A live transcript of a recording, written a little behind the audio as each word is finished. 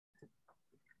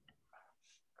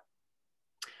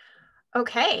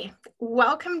Okay,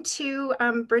 welcome to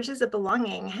Bridges of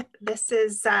Belonging. This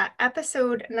is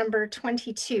episode number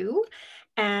 22,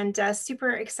 and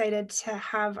super excited to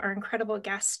have our incredible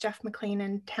guests, Jeff McLean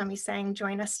and Tammy Tsang,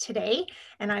 join us today,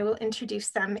 and I will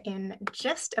introduce them in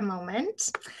just a moment.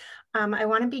 I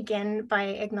want to begin by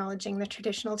acknowledging the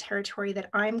traditional territory that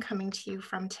I'm coming to you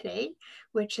from today,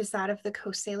 which is that of the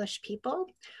Coast Salish people,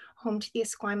 home to the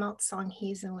Esquimalt,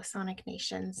 Songhees, and Wasanic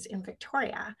nations in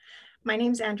Victoria. My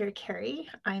name is Andrea Carey.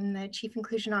 I'm the Chief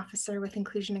Inclusion Officer with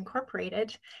Inclusion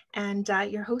Incorporated and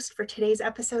your host for today's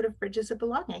episode of Bridges of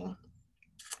Belonging.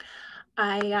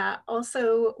 I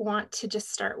also want to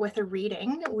just start with a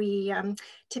reading. We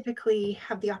typically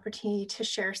have the opportunity to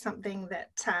share something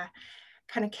that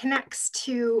kind of connects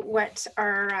to what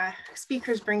our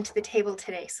speakers bring to the table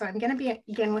today. So I'm going to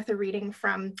begin with a reading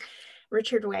from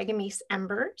Richard Wagamese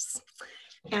Embers.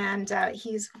 And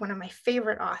he's one of my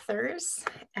favorite authors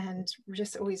and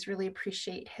just always really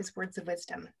appreciate his words of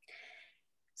wisdom.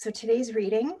 So today's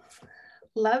reading: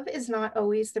 love is not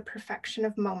always the perfection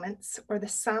of moments or the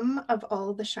sum of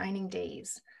all the shining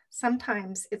days.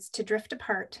 Sometimes it's to drift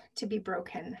apart, to be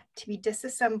broken, to be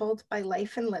disassembled by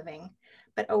life and living,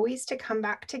 but always to come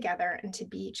back together and to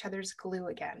be each other's glue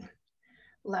again.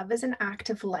 Love is an act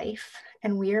of life,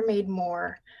 and we are made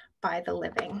more by the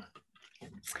living.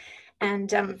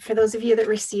 And for those of you that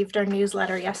received our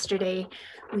newsletter yesterday,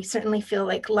 we certainly feel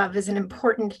like love is an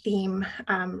important theme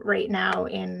right now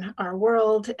in our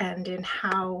world and in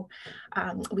how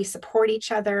we support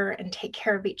each other and take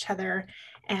care of each other.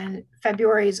 And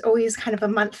February is always kind of a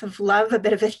month of love, a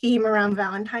bit of a theme around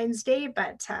Valentine's Day,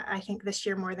 but I think this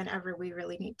year more than ever, we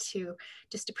really need to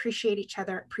just appreciate each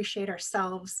other, appreciate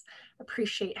ourselves,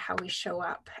 appreciate how we show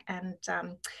up, and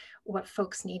what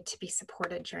folks need to be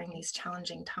supported during these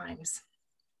challenging times.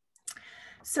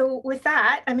 So with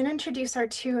that, I'm going to introduce our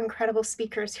two incredible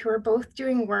speakers who are both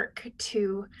doing work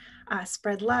to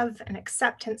spread love and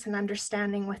acceptance and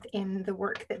understanding within the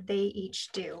work that they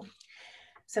each do.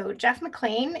 So Jeff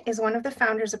McLean is one of the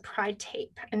founders of Pride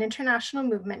Tape, an international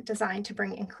movement designed to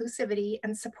bring inclusivity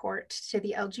and support to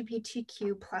the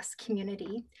LGBTQ+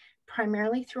 community,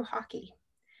 primarily through hockey.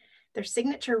 Their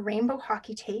signature rainbow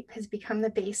hockey tape has become the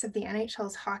base of the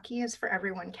NHL's Hockey is for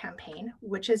Everyone campaign,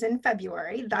 which is in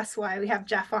February. That's why we have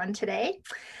Jeff on today,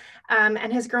 and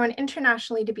has grown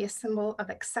internationally to be a symbol of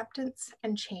acceptance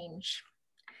and change.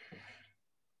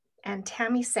 And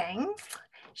Tammy Tsang,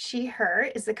 she, her,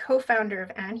 is the co-founder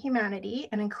of An Humanity,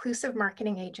 an inclusive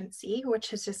marketing agency,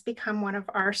 which has just become one of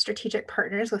our strategic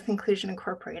partners with Inclusion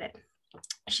Incorporated.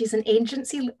 She's an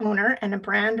agency owner and a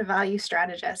brand value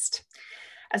strategist.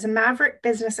 As a maverick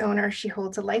business owner, she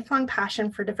holds a lifelong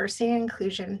passion for diversity and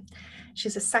inclusion.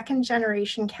 She's a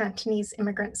second-generation Cantonese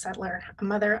immigrant settler, a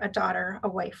mother, a daughter, a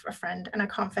wife, a friend, and a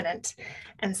confidant,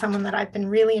 and someone that I've been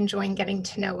really enjoying getting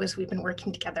to know as we've been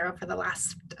working together over the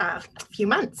last few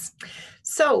months.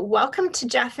 So welcome to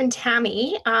Jeff and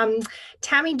Tammy.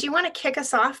 Tammy, do you want to kick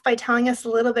us off by telling us a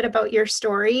little bit about your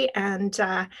story and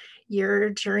your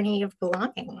journey of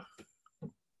belonging?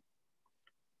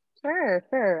 Sure.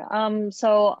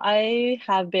 So I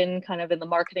have been kind of in the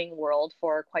marketing world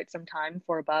for quite some time,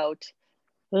 for about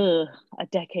a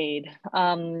decade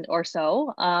or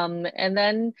so. And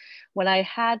then when I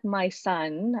had my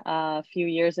son a few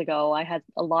years ago, I had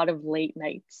a lot of late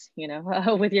nights,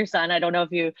 with your son. I don't know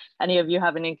if any of you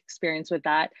have any experience with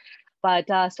that, but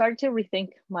started to rethink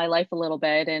my life a little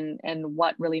bit and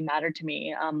what really mattered to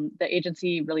me. The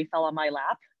agency really fell on my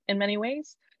lap in many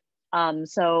ways.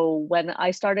 So when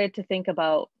I started to think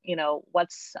about,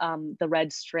 what's the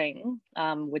red string,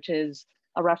 which is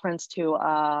a reference to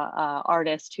a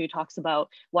artist who talks about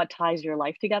what ties your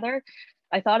life together,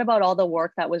 I thought about all the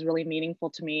work that was really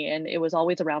meaningful to me, and it was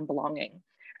always around belonging.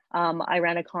 I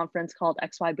ran a conference called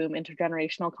XY Boom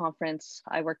Intergenerational Conference.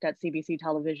 I worked at CBC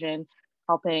Television,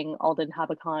 helping Alden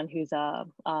Habakan, who's a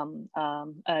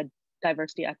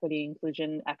diversity, equity,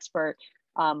 inclusion expert,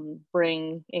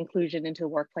 bring inclusion into the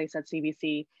workplace at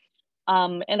CBC.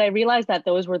 And I realized that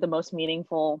those were the most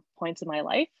meaningful points in my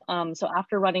life. So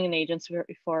after running an agency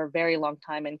for a very long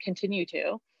time and continue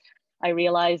to, I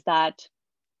realized that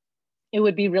it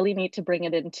would be really neat to bring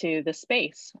it into the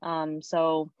space.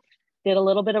 So did a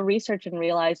little bit of research and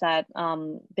realized that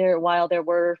while there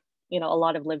were a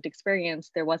lot of lived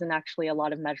experience, there wasn't actually a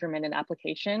lot of measurement and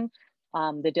application.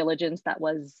 The diligence that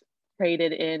was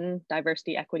created in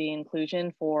diversity, equity,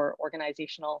 inclusion for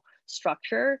organizational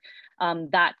structure,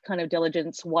 that kind of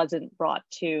diligence wasn't brought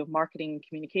to marketing and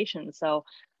communication. So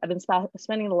I've been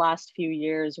spending the last few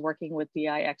years working with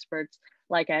DI experts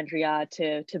like Andrea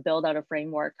to build out a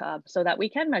framework so that we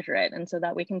can measure it and so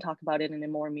that we can talk about it in a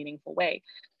more meaningful way.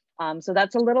 So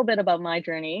that's a little bit about my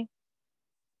journey.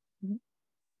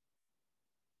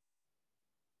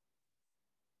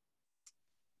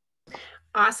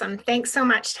 Awesome. Thanks so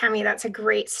much, Tammy. That's a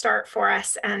great start for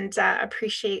us, and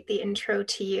appreciate the intro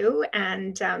to you.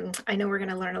 And I know we're going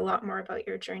to learn a lot more about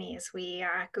your journey as we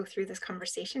go through this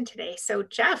conversation today. So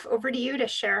Jeff, over to you to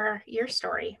share your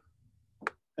story.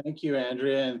 Thank you,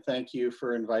 Andrea, and thank you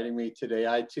for inviting me today.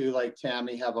 I too, like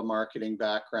Tammy, have a marketing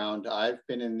background. I've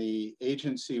been in the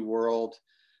agency world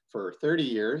for 30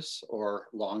 years or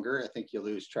longer. I think you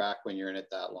lose track when you're in it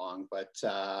that long, but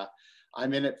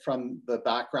I'm in it from the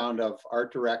background of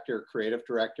art director, creative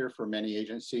director for many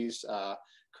agencies,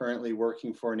 currently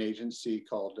working for an agency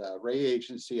called Ray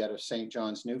Agency out of St.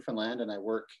 John's, Newfoundland, and I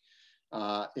work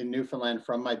in Newfoundland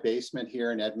from my basement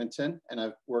here in Edmonton, and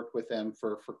I've worked with them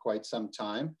for quite some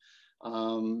time.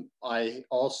 I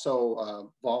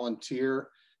also volunteer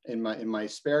in my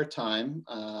spare time.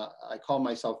 I call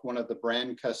myself one of the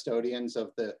brand custodians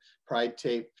of the Pride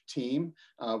Tape team,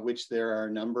 which there are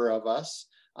a number of us.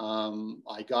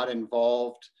 I got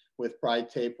involved with Pride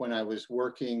Tape when I was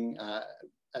working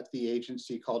at the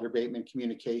agency Calder Bateman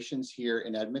Communications here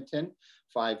in Edmonton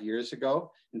 5 years ago.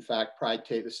 In fact, Pride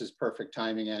Tape, this is perfect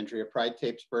timing, Andrea. Pride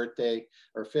Tape's birthday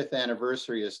or 5th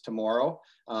anniversary is tomorrow,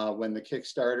 when the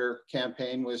Kickstarter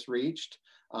campaign was reached.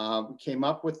 Came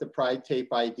up with the Pride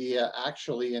Tape idea,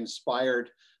 actually inspired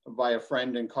by a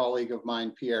friend and colleague of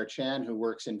mine, Pierre Chan, who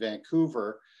works in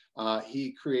Vancouver.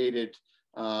 He created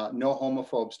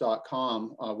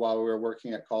nohomophobes.com while we were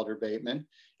working at Calder Bateman.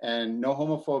 And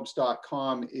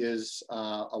nohomophobes.com is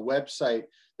a website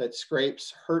that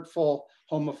scrapes hurtful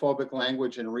homophobic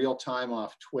language in real time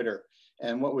off Twitter.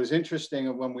 And what was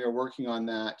interesting when we were working on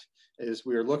that is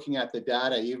we were looking at the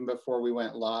data even before we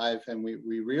went live, and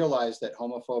we realized that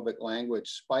homophobic language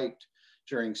spiked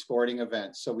during sporting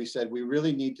events. So we said, we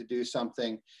really need to do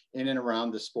something in and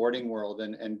around the sporting world.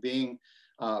 And being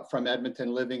from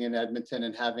Edmonton, living in Edmonton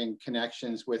and having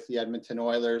connections with the Edmonton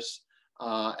Oilers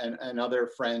and other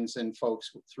friends and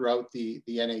folks throughout the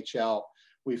NHL,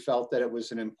 we felt that it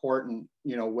was an important,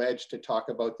 wedge to talk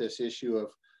about this issue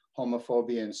of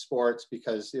homophobia in sports,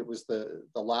 because it was the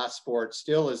last sport,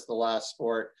 still is the last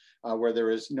sport where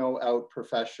there is no out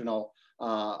professional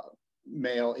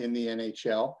male in the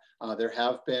NHL. There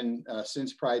have been,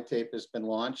 since Pride Tape has been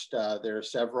launched, there are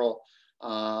several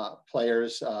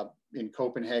players in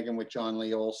Copenhagen with John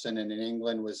Lee Olsen and in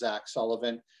England with Zach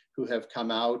Sullivan, who have come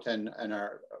out and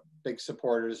are big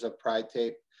supporters of Pride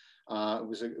Tape. It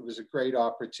was a great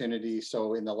opportunity.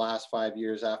 So in the last 5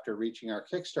 years after reaching our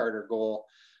Kickstarter goal,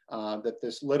 that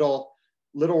this little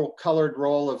colored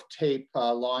roll of tape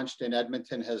launched in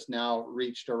Edmonton has now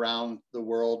reached around the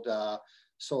world,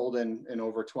 sold in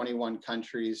over 21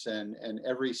 countries and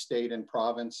every state and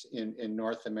province in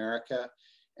North America.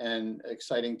 And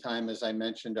exciting time, as I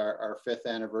mentioned, our 5th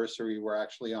anniversary. We're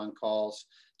actually on calls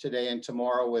today and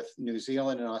tomorrow with New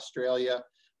Zealand and Australia,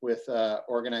 with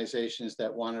organizations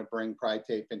that want to bring Pride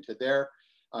Tape into their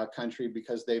country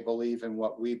because they believe in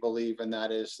what we believe, and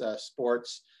that is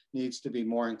sports needs to be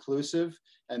more inclusive,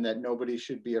 and that nobody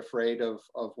should be afraid of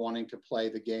wanting to play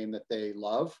the game that they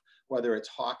love, whether it's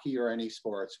hockey or any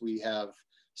sports. We have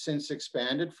since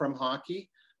expanded from hockey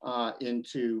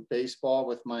into baseball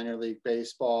with minor league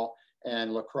baseball,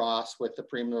 and lacrosse with the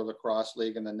Premier Lacrosse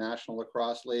League and the National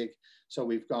Lacrosse League. So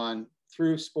we've gone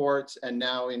through sports and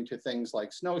now into things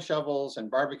like snow shovels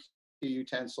and barbecue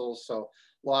utensils. So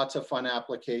lots of fun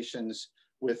applications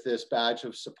with this badge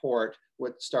of support.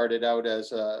 What started out as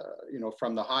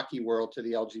from the hockey world to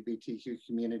the LGBTQ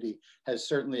community has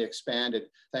certainly expanded,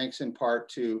 thanks in part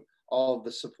to all of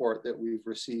the support that we've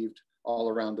received all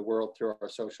around the world through our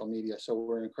social media. So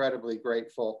we're incredibly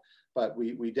grateful, but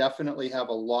we definitely have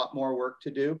a lot more work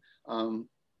to do.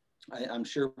 I'm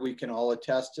sure we can all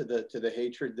attest to the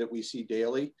hatred that we see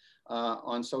daily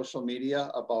on social media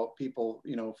about people,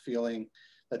 feeling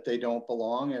that they don't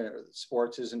belong, or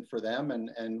sports isn't for them,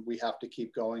 and we have to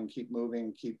keep going, keep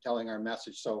moving, keep telling our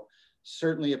message. So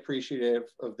certainly appreciative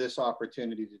of this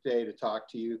opportunity today to talk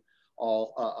to you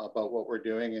all about what we're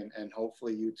doing, and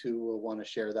hopefully you too will want to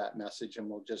share that message, and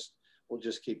we'll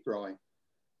just keep growing.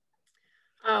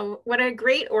 Oh, what a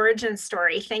great origin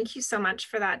story. Thank you so much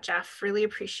for that, Jeff. Really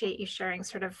appreciate you sharing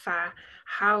sort of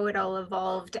how it all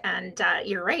evolved. And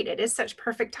you're right, it is such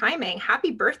perfect timing.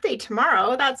 Happy birthday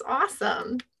tomorrow. That's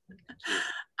awesome.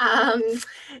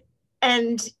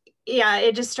 And yeah,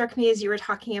 it just struck me as you were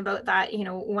talking about that,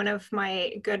 one of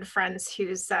my good friends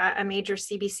who's a major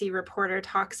CBC reporter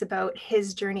talks about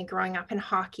his journey growing up in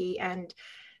hockey and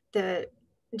the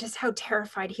just how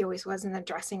terrified he always was in the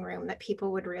dressing room that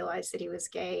people would realize that he was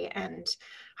gay, and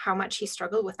how much he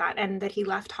struggled with that, and that he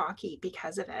left hockey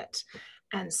because of it.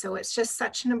 And so it's just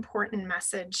such an important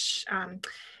message,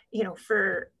 you know,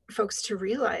 for folks to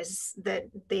realize that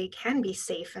they can be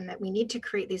safe, and that we need to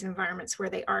create these environments where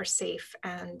they are safe.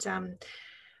 And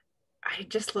I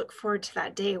just look forward to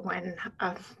that day when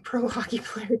a pro hockey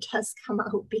player does come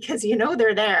out, because you know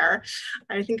they're there.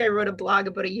 I think I wrote a blog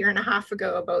about 1.5 years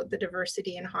ago about the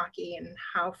diversity in hockey and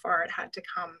how far it had to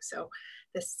come. So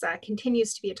this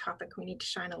continues to be a topic we need to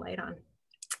shine a light on.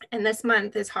 And this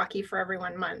month is Hockey for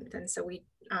Everyone month. And so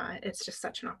it's just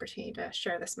such an opportunity to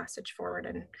share this message forward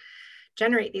and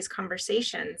generate these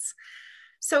conversations.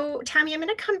 So Tammy, I'm going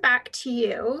to come back to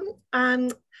you.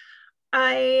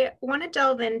 I want to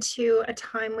delve into a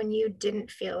time when you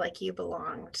didn't feel like you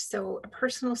belonged. So a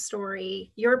personal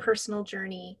story, your personal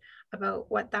journey about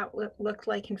what that looked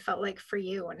like and felt like for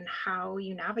you, and how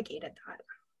you navigated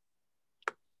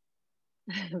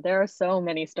that. There are so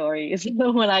many stories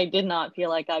when I did not feel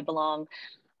like I belong.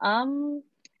 I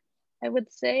would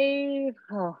say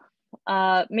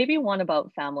maybe one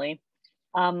about family.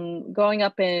 Growing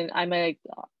up I'm a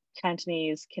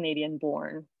Cantonese Canadian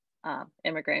born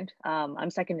immigrant.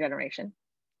 I'm second generation.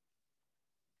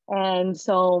 And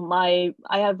so I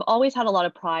have always had a lot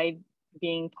of pride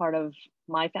being part of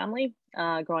my family.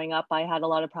 Growing up, I had a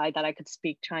lot of pride that I could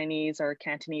speak Chinese or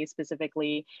Cantonese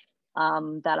specifically,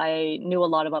 that I knew a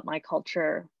lot about my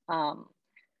culture.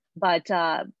 But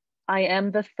I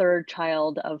am the third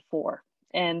child of 4.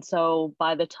 And so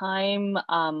by the time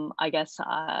I guess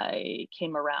I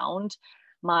came around,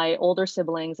 my older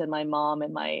siblings and my mom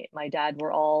and my dad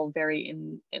were all very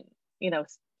in, you know,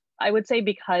 I would say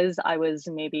because I was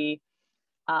maybe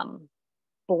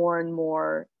born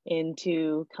more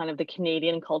into kind of the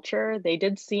Canadian culture, they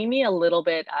did see me a little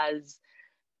bit as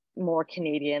more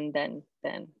Canadian than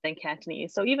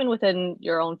Cantonese. So even within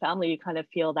your own family, you kind of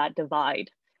feel that divide.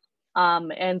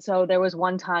 And so there was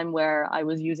one time where I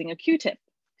was using a Q-tip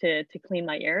to clean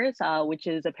my ears, which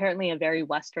is apparently a very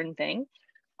Western thing.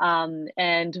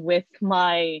 And with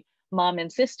my mom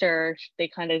and sister, they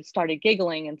kind of started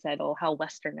giggling and said, "Oh, how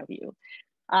Western of you."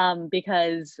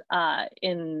 Because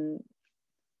in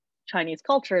Chinese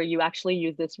culture, you actually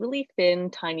use this really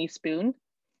thin, tiny spoon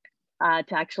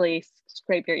to actually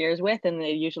scrape your ears with, and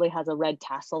it usually has a red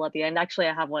tassel at the end. Actually,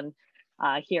 I have one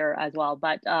here as well,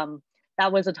 but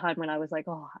that was a time when I was like,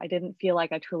 oh, I didn't feel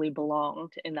like I truly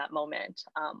belonged in that moment,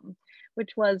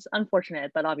 which was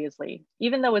unfortunate. But obviously,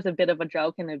 even though it was a bit of a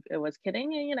joke and it was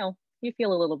kidding, you know, you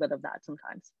feel a little bit of that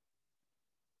sometimes.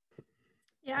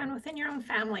 Yeah, and within your own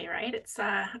family, right? It's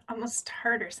almost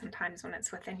harder sometimes when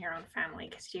it's within your own family,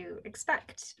 because you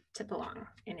expect to belong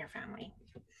in your family.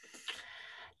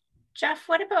 Jeff,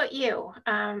 what about you?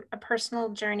 A personal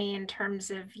journey in terms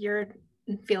of your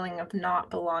feeling of not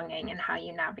belonging and how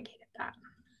you navigated that?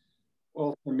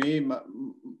 Well, for me,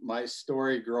 my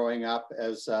story growing up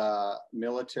as a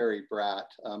military brat,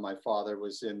 my father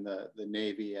was in the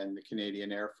Navy and the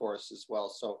Canadian Air Force as well.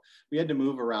 So we had to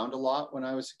move around a lot when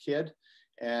I was a kid.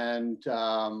 And,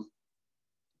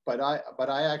 but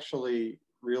I actually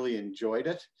really enjoyed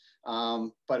it.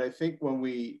 But I think when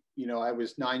I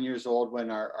was 9 years old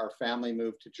when our family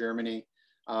moved to Germany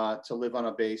to live on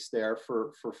a base there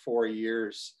for 4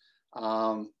 years.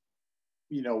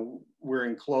 We're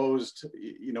enclosed,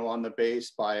 on the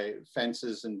base by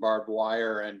fences and barbed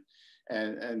wire,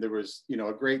 and there was,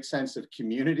 a great sense of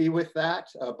community with that,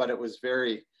 but it was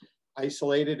very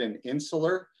isolated and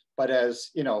insular. But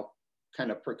as, kind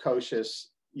of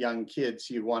precocious young kids,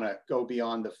 you want to go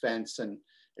beyond the fence and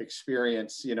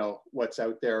experience, what's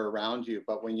out there around you.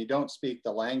 But when you don't speak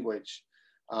the language,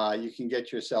 you can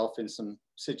get yourself in some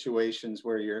situations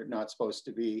where you're not supposed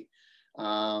to be.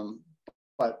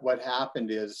 But what happened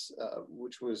is,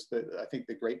 which was I think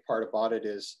the great part about it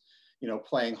is,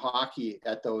 playing hockey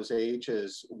at those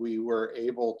ages, we were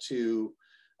able to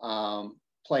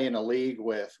play in a league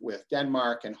with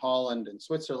Denmark and Holland and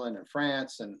Switzerland and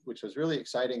France, and which was really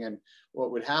exciting. And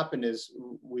what would happen is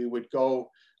we would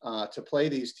go to play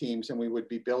these teams, and we would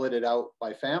be billeted out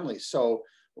by families. So,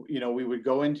 we would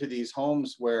go into these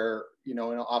homes where, in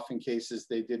often cases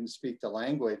they didn't speak the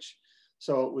language.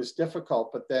 So it was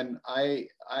difficult, but then I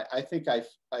think I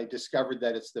discovered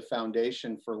that it's the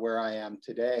foundation for where I am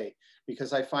today,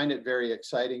 because I find it very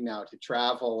exciting now to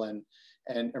travel and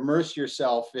immerse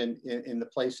yourself in the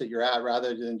place that you're at,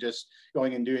 rather than just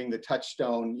going and doing the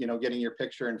touchstone, getting your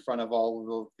picture in front of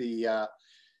all of the,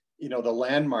 the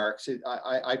landmarks.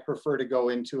 I prefer to go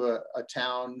into a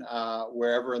town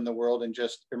wherever in the world and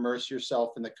just immerse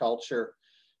yourself in the culture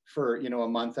for, you know, a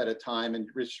month at a time and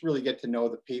just really get to know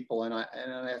the people. And I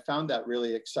found that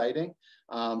really exciting.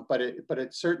 But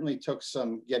it certainly took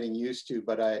some getting used to,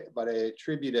 but I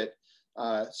attribute it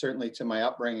certainly to my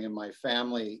upbringing and my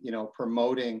family, you know,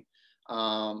 promoting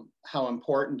how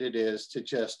important it is to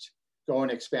just go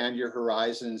and expand your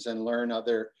horizons and learn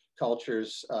other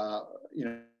cultures,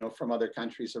 you know, from other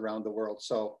countries around the world.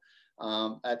 So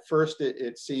at first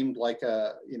it seemed like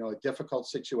a, you know, a difficult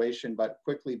situation, but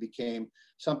quickly became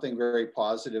something very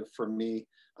positive for me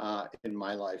in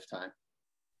my lifetime.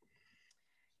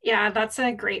 Yeah, that's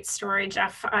a great story,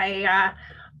 Jeff.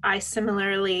 I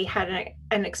similarly had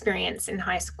an experience in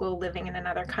high school living in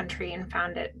another country and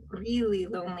found it really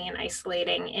lonely and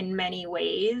isolating in many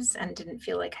ways and didn't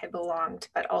feel like I belonged,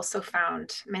 but also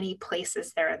found many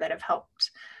places there that have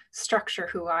helped structure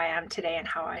who I am today and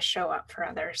how I show up for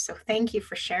others. So thank you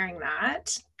for sharing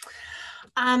that.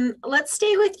 Let's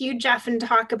stay with you, Jeff, and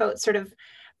talk about sort of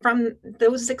from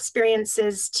those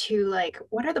experiences to like,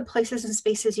 what are the places and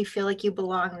spaces you feel like you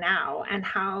belong now, and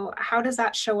how does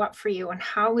that show up for you, and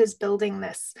how is building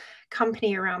this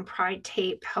company around Pride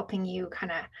Tape helping you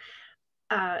kind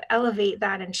of elevate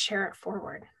that and share it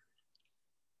forward?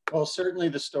 Well, certainly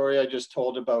the story I just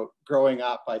told about growing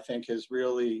up, I think has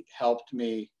really helped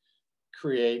me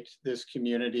create this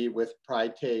community with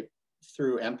Pride Tape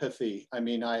through empathy. I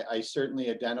mean, I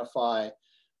certainly identify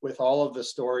with all of the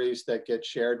stories that get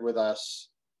shared with us,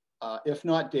 if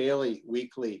not daily,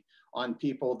 weekly, on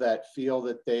people that feel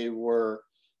that they were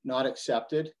not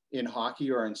accepted in hockey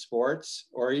or in sports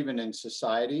or even in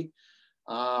society.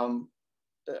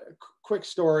 Quick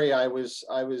story, I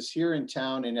was here in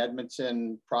town in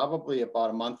Edmonton probably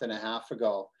about a month and a half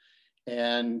ago,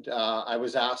 and I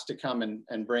was asked to come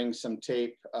and bring some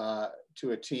tape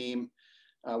to a team,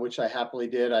 which I happily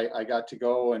did. I got to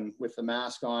go and with the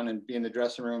mask on and be in the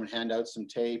dressing room and hand out some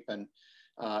tape, and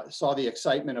saw the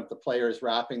excitement of the players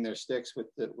wrapping their sticks with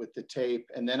the tape.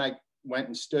 And then I went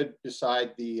and stood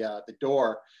beside the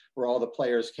door where all the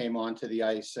players came onto the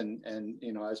ice, and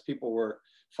you know, as people were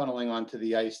funneling onto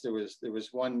the ice, there was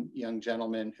one young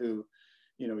gentleman who,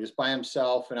 you know, he was by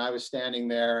himself, and I was standing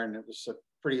there, and it was a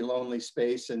pretty lonely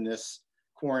space in this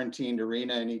quarantined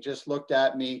arena, and he just looked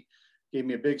at me, gave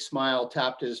me a big smile,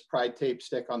 tapped his Pride Tape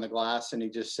stick on the glass, and he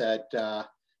just said,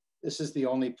 "This is the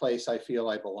only place I feel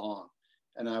I belong."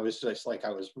 And I was just like,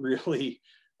 I was really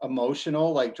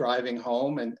emotional, like driving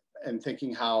home and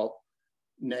thinking how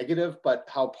negative, but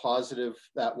how positive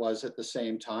that was at the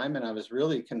same time. And I was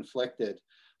really conflicted.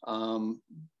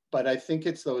 But I think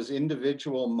it's those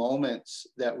individual moments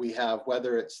that we have,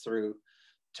 whether it's through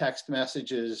text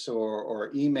messages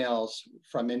or emails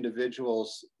from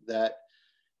individuals, that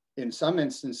in some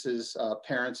instances,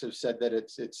 parents have said that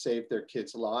it's saved their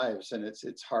kids' lives. And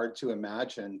it's hard to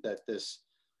imagine that this,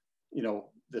 you know,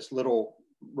 this little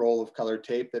roll of colored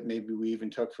tape that maybe we even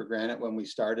took for granted when we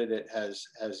started it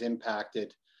has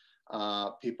impacted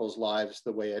people's lives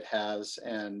the way it has.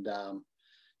 And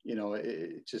you know,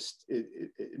 it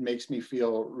makes me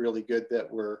feel really good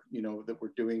that we're, you know, that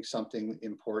we're doing something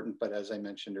important, but as I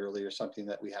mentioned earlier, something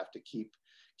that we have to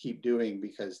keep doing,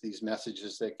 because these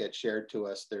messages that get shared to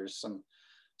us, there's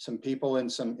some people in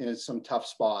some tough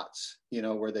spots, you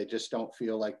know, where they just don't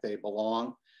feel like they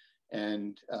belong.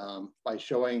 And by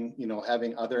showing, you know,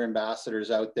 having other ambassadors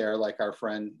out there like our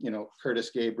friend, you know, Curtis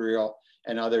Gabriel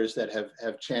and others that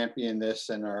have championed this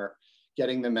and are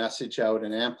getting the message out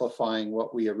and amplifying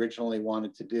what we originally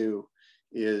wanted to do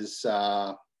is,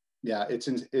 yeah,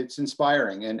 it's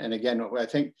inspiring. And again, I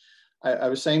think I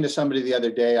was saying to somebody the other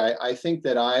day, I think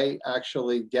that I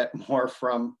actually get more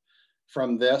from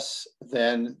this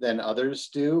than others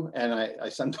do. And I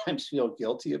sometimes feel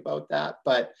guilty about that,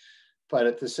 but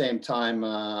at the same time,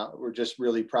 we're just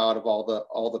really proud of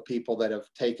all the people that have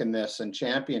taken this and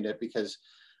championed it, because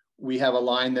we have a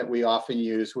line that we often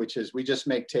use, which is, we just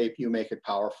make tape, you make it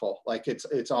powerful. Like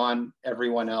it's on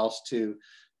everyone else to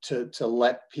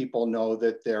let people know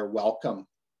that they're welcome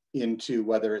into,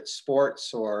 whether it's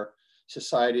sports or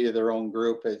society or their own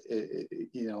group.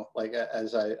 You know, like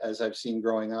as I've seen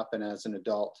growing up and as an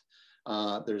adult,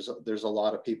 there's a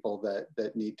lot of people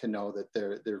that need to know that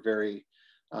they're very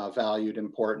valued,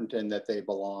 important, and that they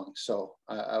belong. So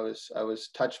I was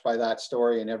touched by that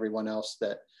story and everyone else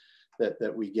that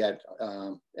we get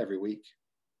every week.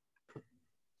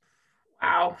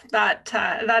 Wow,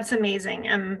 that's amazing.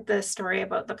 And the story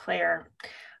about the player,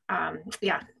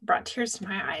 yeah, brought tears to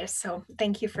my eyes. So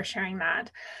thank you for sharing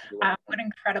that. What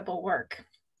incredible work.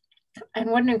 And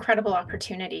what an incredible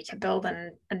opportunity to build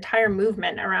an entire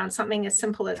movement around something as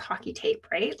simple as hockey tape,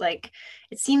 right? Like,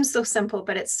 it seems so simple,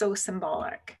 but it's so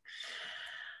symbolic.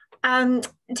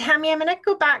 Tammy, I'm going to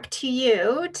go back to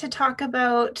you to talk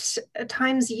about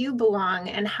times you belong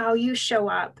and how you show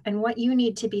up and what you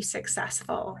need to be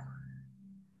successful.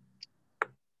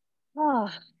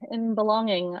 In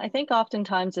belonging, I think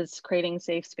oftentimes it's creating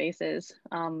safe spaces.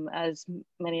 As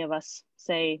many of us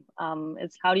say,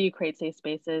 it's how do you create safe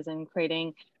spaces and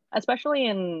creating, especially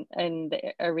in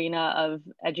the arena of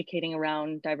educating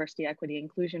around diversity, equity,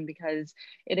 inclusion, because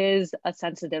it is a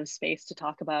sensitive space to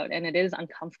talk about and it is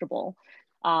uncomfortable.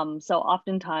 So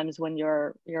oftentimes when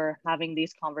you're having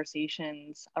these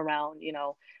conversations around, you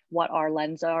know, what our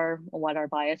lens are, what our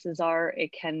biases are,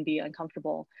 it can be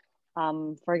uncomfortable.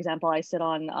 For example, I sit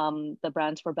on the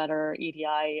Brands for Better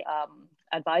EDI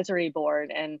advisory board,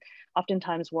 and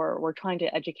oftentimes we're trying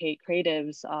to educate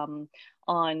creatives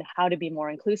on how to be more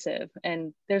inclusive.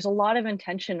 And there's a lot of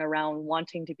intention around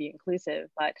wanting to be inclusive,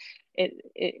 but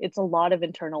it's a lot of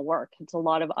internal work. It's a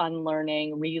lot of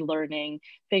unlearning, relearning,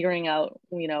 figuring out,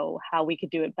 you know, how we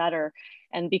could do it better.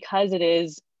 And because it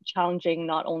is challenging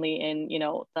not only in, you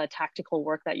know, the tactical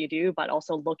work that you do, but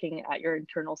also looking at your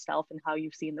internal self and how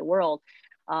you've seen the world,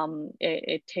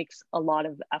 it takes a lot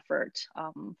of effort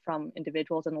from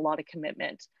individuals and a lot of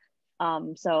commitment.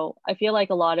 So I feel like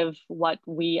a lot of what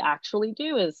we actually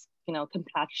do is, you know,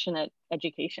 compassionate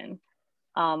education,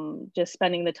 just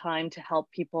spending the time to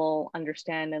help people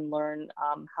understand and learn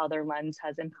how their lens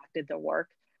has impacted their work,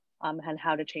 and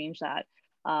how to change that.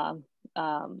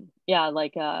 Yeah,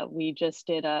 like we just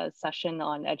did a session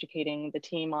on educating the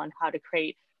team on how to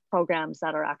create programs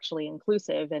that are actually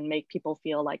inclusive and make people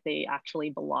feel like they actually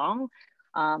belong.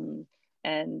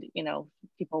 And, you know,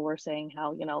 people were saying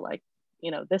how, you know, like,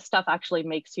 you know, this stuff actually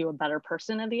makes you a better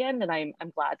person in the end. And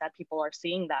I'm glad that people are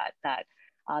seeing that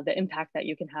the impact that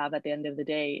you can have at the end of the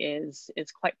day is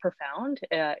quite profound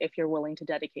if you're willing to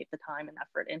dedicate the time and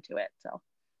effort into it. So.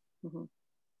 Mm-hmm.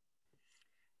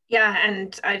 Yeah,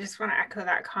 and I just want to echo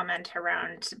that comment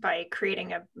around by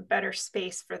creating a better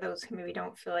space for those who maybe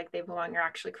don't feel like they belong, you're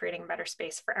actually creating a better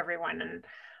space for everyone.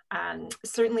 And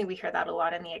certainly we hear that a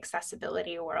lot in the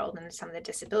accessibility world and some of the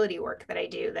disability work that I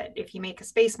do, that if you make a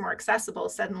space more accessible,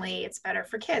 suddenly it's better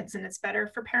for kids and it's better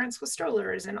for parents with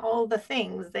strollers and all the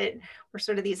things that were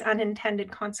sort of these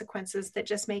unintended consequences that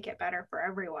just make it better for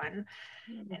everyone.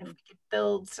 Mm-hmm. And if we could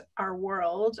build our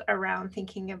world around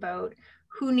thinking about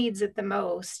who needs it the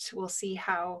most, we'll see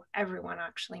how everyone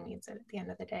actually needs it at the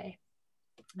end of the day.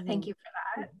 Mm-hmm. Thank you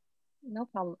for that. No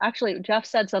problem. Actually, Jeff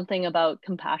said something about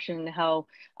compassion, how,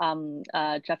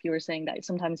 Jeff, you were saying that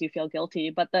sometimes you feel guilty,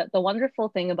 but the wonderful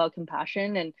thing about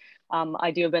compassion, and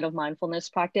I do a bit of mindfulness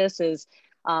practice, is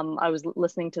I was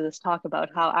listening to this talk about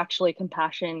how actually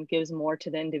compassion gives more to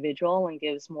the individual and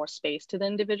gives more space to the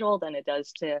individual than it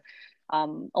does to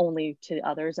only to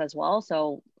others as well.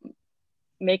 So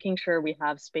making sure we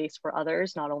have space for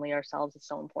others, not only ourselves, is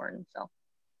so important. So.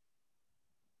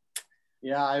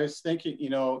 Yeah, I was thinking, you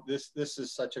know, this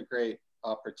is such a great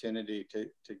opportunity to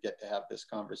get to have this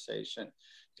conversation,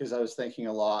 because I was thinking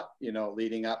a lot, you know,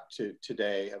 leading up to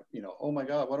today of, you know, oh my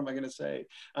God, what am I going to say?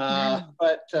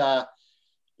 But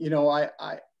you know,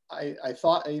 I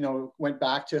thought, you know, went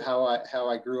back to how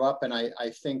I grew up, and I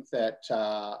think that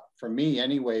for me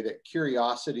anyway, that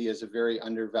curiosity is a very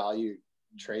undervalued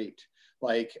trait.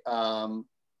 Like,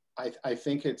 I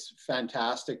think it's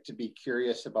fantastic to be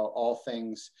curious about all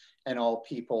things and all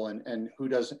people, and who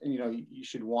doesn't, you know, you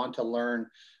should want to learn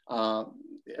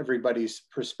everybody's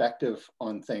perspective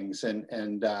on things. And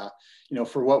you know,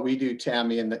 for what we do,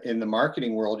 Tammy, in the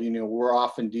marketing world, you know, we're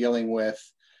often dealing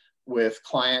with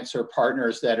clients or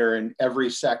partners that are in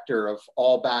every sector of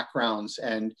all backgrounds,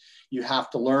 and you have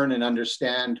to learn and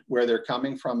understand where they're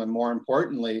coming from. And more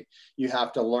importantly, you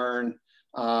have to learn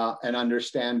and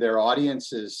understand their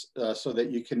audiences so that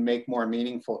you can make more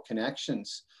meaningful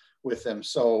connections with them.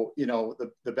 So, you know,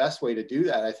 the best way to do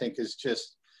that, I think, is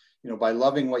just, you know, by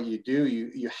loving what you do,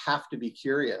 you have to be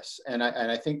curious. And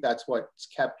I think that's what's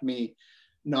kept me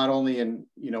not only in,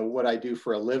 you know, what I do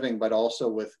for a living, but also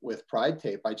with Pride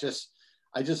Tape. I just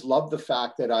love the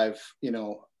fact that I've, you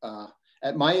know,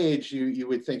 at my age, you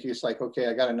would think it's like, okay,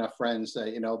 I got enough friends,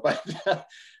 you know,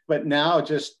 but now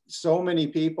just so many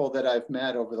people that I've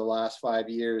met over the last 5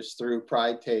 years through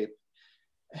Pride Tape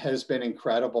has been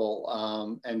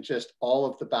incredible. And just all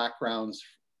of the backgrounds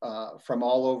from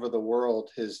all over the world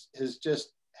has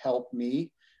just helped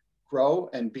me grow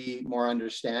and be more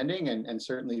understanding and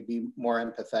certainly be more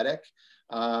empathetic,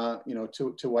 you know,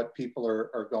 to what people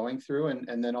are going through,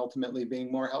 and then ultimately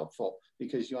being more helpful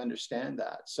because you understand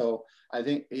that. So I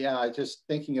think, yeah, just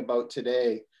thinking about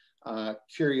today,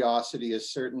 curiosity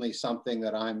is certainly something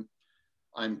that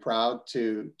I'm proud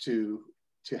to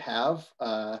have.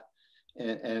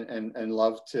 and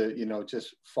love to, you know,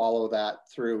 just follow that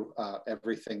through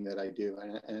everything that I do.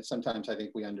 And sometimes I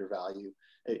think we undervalue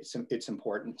its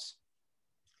importance.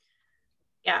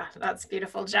 Yeah, that's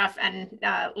beautiful, Jeff. And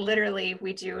literally,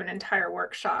 we do an entire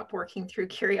workshop working through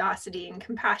curiosity and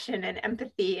compassion and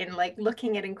empathy and like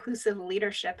looking at inclusive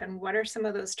leadership and what are some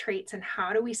of those traits and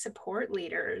how do we support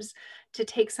leaders to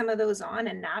take some of those on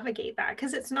and navigate that,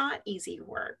 because it's not easy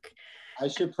work. I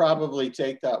should probably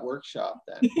take that workshop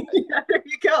then. Yeah, there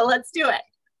you go. Let's do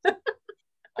it.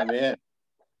 I'm in.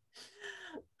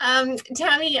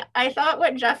 Tammy, I thought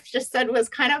what Jeff just said was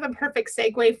kind of a perfect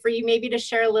segue for you maybe to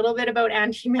share a little bit about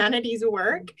And Humanity's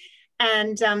work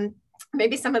and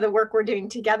maybe some of the work we're doing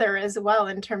together as well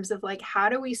in terms of like, how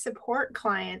do we support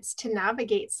clients to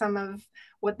navigate some of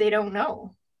what they don't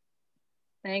know?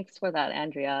 Thanks for that,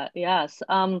 Andrea. Yes.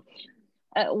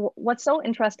 What's so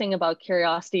interesting about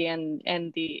curiosity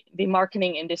and the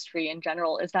marketing industry in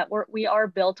general is that we are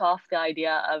built off the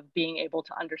idea of being able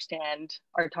to understand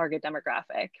our target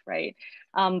demographic, right?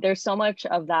 There's so much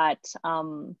of that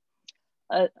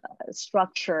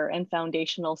structure and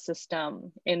foundational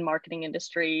system in marketing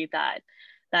industry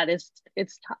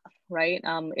it's tough, right?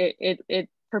 It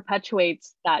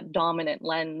perpetuates that dominant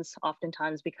lens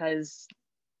oftentimes because,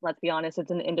 let's be honest,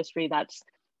 it's an industry that's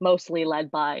mostly led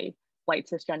by white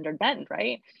cisgendered men,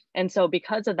 right? And so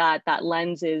because of that, that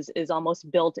lens is almost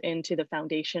built into the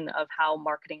foundation of how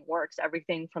marketing works,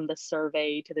 everything from the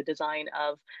survey to the design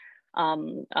of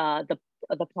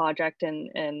the project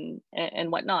and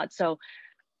whatnot. So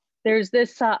there's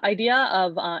this idea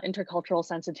of intercultural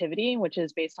sensitivity, which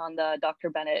is based on the Dr.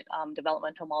 Bennett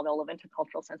developmental model of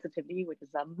intercultural sensitivity, which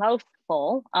is a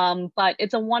mouthful, but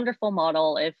it's a wonderful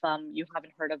model. If you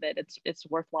haven't heard of it, it's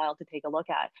worthwhile to take a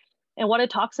look at. And what it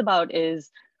talks about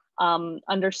is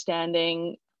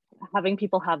understanding, having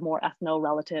people have more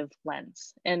ethno-relative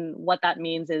lens. And what that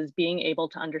means is being able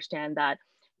to understand that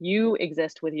you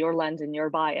exist with your lens and your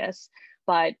bias,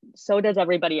 but so does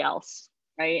everybody else,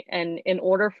 right? And in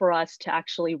order for us to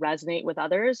actually resonate with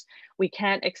others, we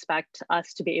can't expect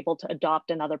us to be able to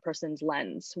adopt another person's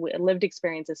lens. Lived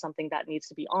experience is something that needs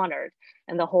to be honored.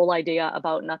 And the whole idea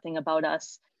about nothing about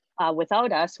us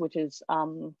without us, which is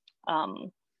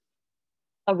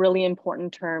a really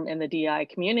important term in the DEI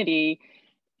community,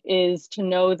 is to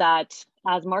know that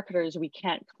as marketers, we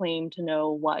can't claim to know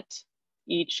what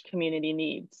each community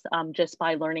needs just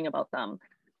by learning about them.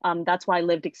 That's why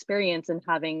lived experience and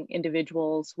having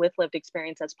individuals with lived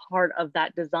experience as part of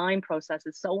that design process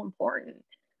is so important.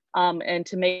 And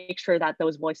to make sure that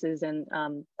those voices and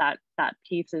that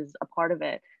piece is a part of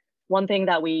it. One thing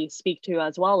that we speak to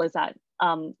as well is that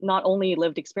not only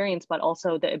lived experience, but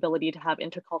also the ability to have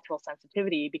intercultural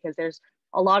sensitivity, because there's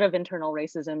a lot of internal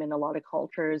racism in a lot of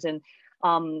cultures, and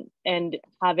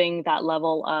having that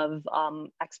level of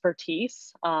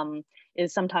expertise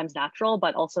is sometimes natural,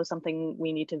 but also something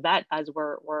we need to vet as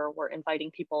we're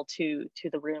inviting people to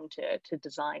the room to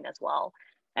design as well.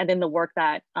 And in the work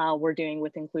that we're doing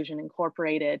with Inclusion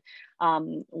Incorporated,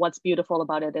 what's beautiful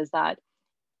about it is that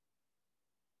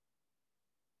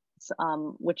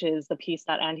which is the piece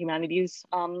that And Humanities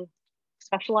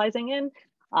specializing in.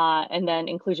 And then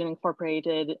Inclusion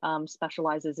Incorporated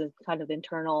specializes in kind of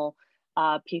internal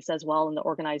piece as well in the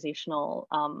organizational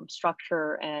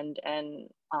structure and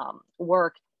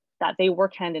work, that they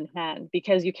work hand in hand,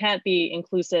 because you can't be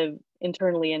inclusive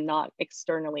internally and not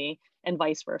externally, and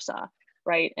vice versa,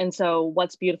 right? And so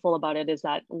what's beautiful about it is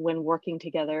that when working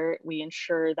together, we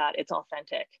ensure that it's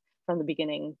authentic from the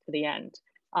beginning to the end.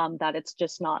 That it's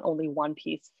just not only one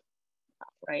piece,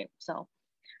 right? So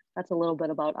that's a little bit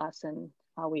about us and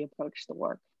how we approach the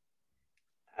work.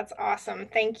 That's awesome.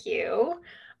 Thank you.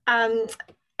 And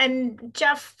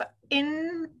Jeff,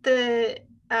 in the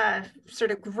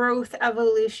sort of growth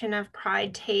evolution of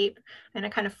Pride Tape, and I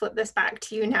kind of flip this back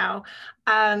to you now,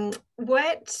 how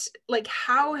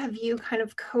have you kind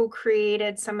of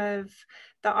co-created some of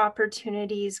the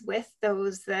opportunities with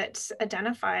those that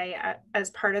identify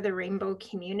as part of the rainbow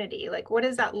community? Like, what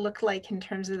does that look like in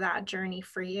terms of that journey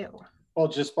for you? Well,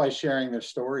 just by sharing their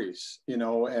stories, you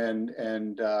know, and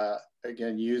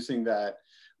again, using that,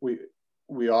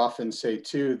 we often say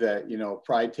too that, you know,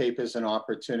 Pride Tape is an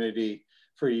opportunity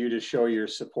for you to show your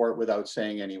support without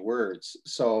saying any words.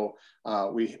 So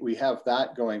we have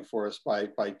that going for us by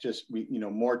just, you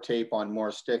know, more tape on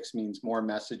more sticks means more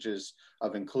messages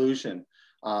of inclusion.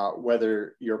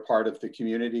 Whether you're part of the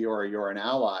community or you're an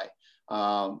ally,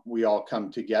 we all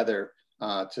come together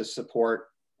to support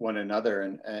one another.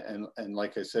 And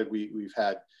like I said, we've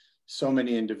had so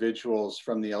many individuals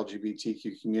from the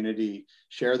LGBTQ community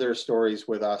share their stories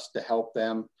with us to help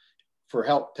them for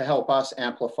help to help us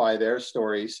amplify their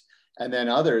stories. And then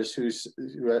others who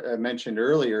I mentioned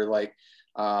earlier, like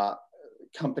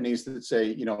companies that say,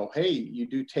 you know, hey, you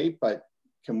do tape, but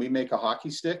can we make a hockey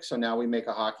stick? So now we make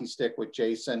a hockey stick with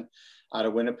Jason out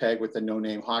of Winnipeg with the No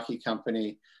Name Hockey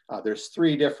Company. There's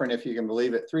 3 different, if you can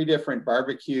believe it, 3 different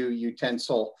barbecue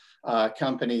utensil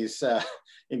companies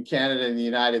in Canada and the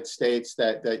United States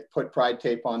that put Pride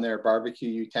tape on their barbecue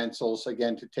utensils,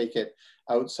 again, to take it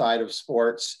outside of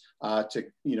sports, to,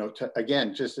 you know, to,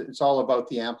 again, just, it's all about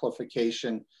the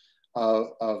amplification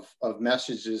of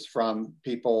messages from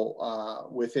people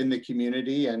within the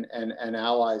community and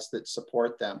allies that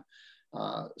support them.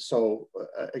 So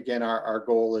again, our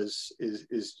goal is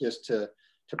just to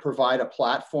provide a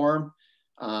platform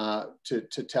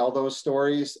to tell those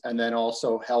stories, and then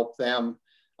also help them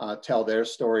tell their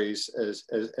stories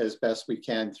as best we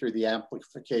can through the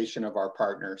amplification of our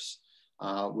partners,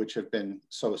 which have been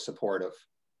so supportive.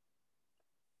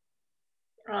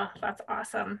 Oh, that's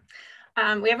awesome.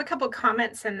 We have a couple of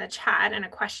comments in the chat and a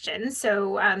question.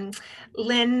 So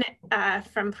Lynn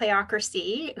from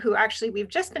Playocracy, who actually we've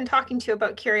just been talking to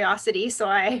about curiosity, so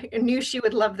I knew she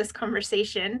would love this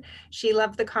conversation. She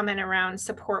loved the comment around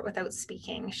support without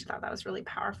speaking. She thought that was really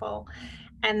powerful.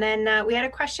 And then we had a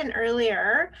question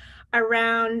earlier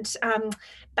around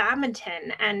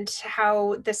badminton and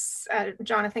how this,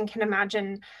 Jonathan can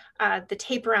imagine the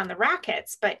tape around the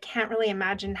rackets, but can't really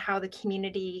imagine how the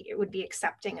community would be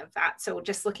accepting of that. So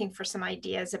just looking for some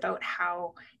ideas about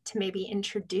how to maybe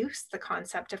introduce the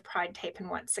concept of Pride tape and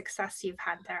what success you've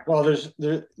had there. Well,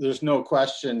 there's no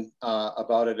question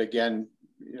about it. Again,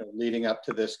 you know, leading up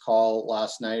to this call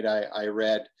last night, I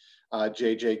read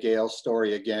J.J. Gale's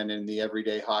story again in the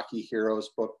Everyday Hockey Heroes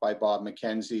book by Bob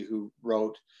McKenzie, who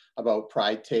wrote about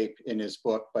Pride tape in his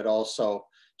book, but also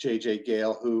J.J.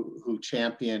 Gale, who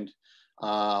championed,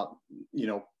 you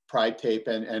know, Pride tape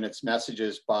and its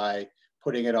messages by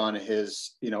putting it on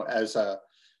his, you know, as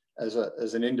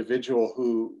an individual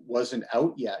who wasn't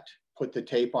out yet, put the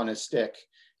tape on his stick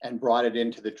and brought it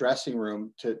into the dressing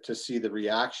room to see the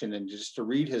reaction, and just to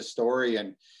read his story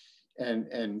and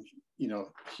you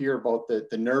know, hear about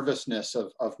the nervousness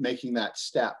of making that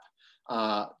step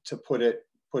to put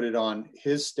it on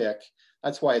his stick.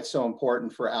 That's why it's so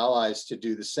important for allies to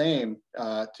do the same,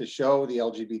 to show the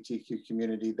LGBTQ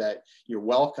community that you're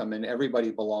welcome and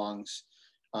everybody belongs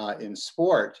in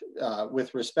sport.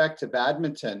 With respect to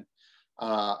badminton,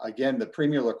 again, the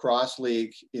Premier Lacrosse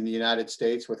League in the United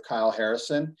States with Kyle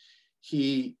Harrison,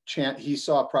 he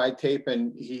saw Pride tape,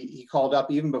 and he called up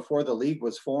even before the league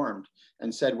was formed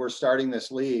and said, we're starting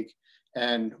this league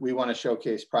and we want to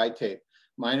showcase Pride tape.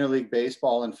 Minor League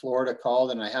Baseball in Florida called,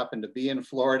 and I happened to be in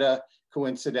Florida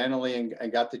coincidentally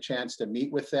and got the chance to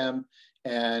meet with them.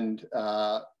 And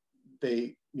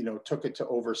they, you know, took it to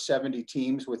over 70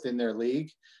 teams within their league.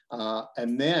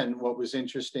 And then what was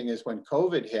interesting is when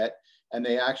COVID hit and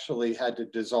they actually had to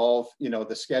dissolve, you know,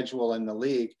 the schedule in the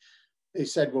league, they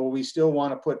said, well, we still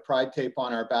want to put Pride tape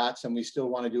on our bats and we still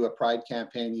want to do a Pride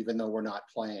campaign even though we're not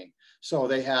playing. So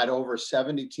they had over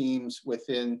 70 teams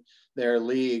within their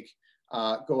league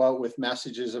go out with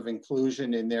messages of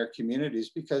inclusion in their communities,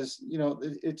 because, you know,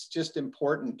 it's just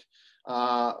important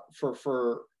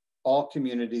for all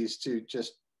communities to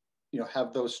just, you know,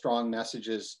 have those strong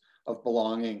messages of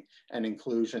belonging and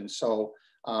inclusion. So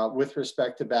with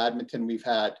respect to badminton, we've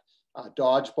had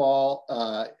dodgeball,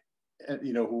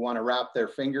 you know, who want to wrap their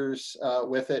fingers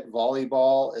with it,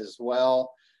 volleyball as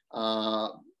well,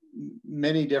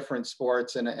 many different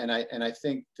sports. And I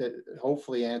think that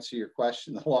hopefully answer your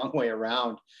question the long way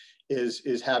around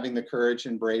is having the courage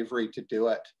and bravery to do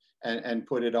it and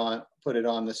put it on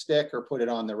the stick or put it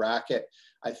on the racket.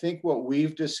 I think what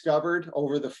we've discovered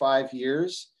over the 5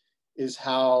 years is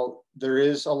how there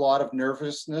is a lot of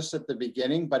nervousness at the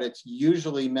beginning, but it's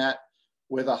usually met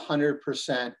with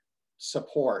 100%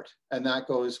 support. And that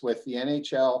goes with the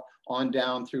NHL on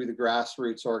down through the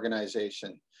grassroots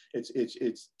organization.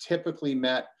 It's typically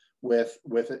met with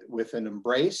an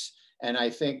embrace. And I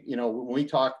think, you know, when we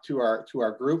talk to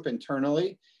our group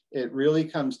internally, it really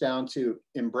comes down to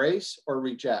embrace or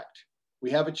reject.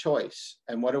 We have a choice,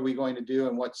 and what are we going to do,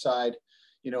 and what side,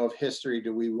 you know, of history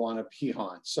do we want to be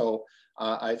on? So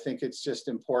I think it's just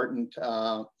important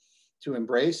to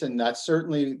embrace, and that's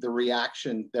certainly the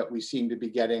reaction that we seem to be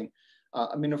getting.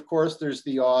 I mean, of course, there's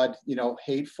the odd, you know,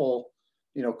 hateful,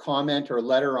 you know, comment or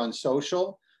letter on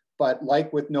social, but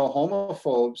like with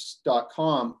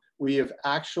nohomophobes.com, we have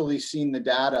actually seen the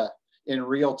data in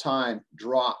real time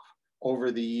drop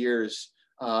over the years,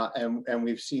 and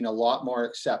we've seen a lot more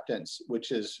acceptance,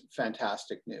 which is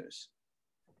fantastic news.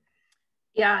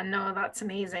 Yeah, no, that's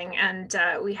amazing. And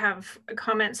we have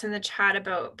comments in the chat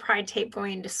about Pride tape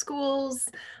going to schools.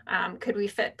 Could we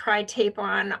fit Pride tape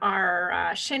on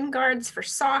our shin guards for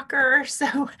soccer?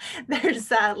 So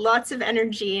there's lots of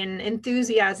energy and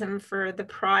enthusiasm for the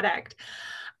product.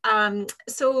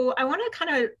 So I want to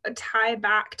kind of tie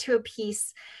back to a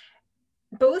piece.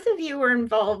 Both of you are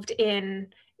involved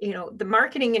in, you know, the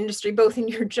marketing industry, both in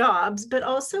your jobs, but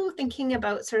also thinking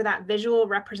about sort of that visual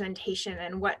representation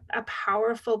and what a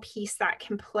powerful piece that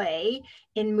can play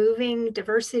in moving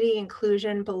diversity,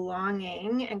 inclusion,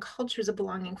 belonging, and cultures of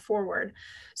belonging forward.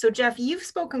 So Jeff, you've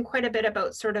spoken quite a bit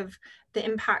about sort of the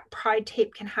impact Pride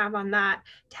tape can have on that.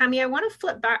 Tammy, I want to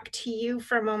flip back to you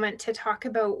for a moment to talk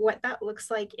about what that looks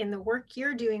like in the work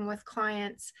you're doing with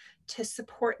clients to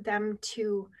support them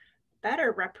to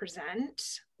better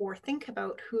represent or think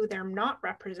about who they're not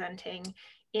representing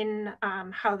in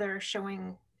how they're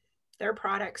showing their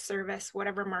product, service,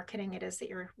 whatever marketing it is that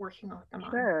you're working with them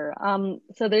on. Sure.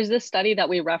 So there's this study that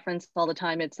we reference all the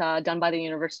time. It's done by the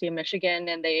University of Michigan,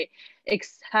 and they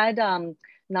had 9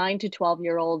 to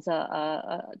 12-year-olds,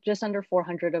 just under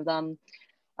 400 of them,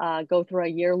 go through a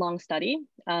year-long study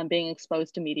being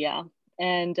exposed to media.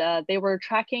 And they were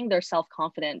tracking their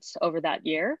self-confidence over that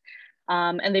year.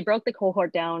 And they broke the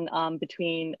cohort down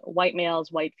between white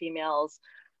males, white females,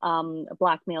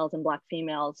 Black males, and Black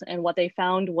females. And what they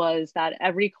found was that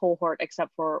every cohort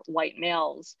except for white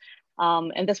males,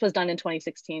 and this was done in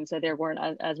 2016, so there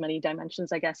weren't as many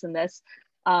dimensions, I guess, in this.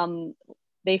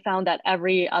 They found that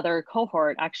every other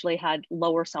cohort actually had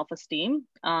lower self-esteem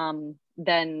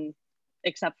than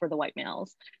except for the white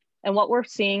males. And what we're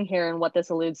seeing here and what this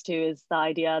alludes to is the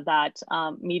idea that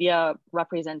media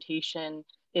representation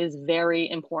is very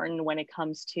important when it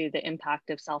comes to the impact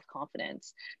of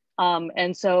self-confidence.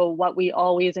 And so what we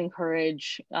always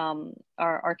encourage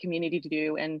our community to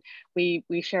do, and we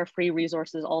share free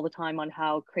resources all the time on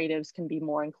how creatives can be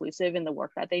more inclusive in the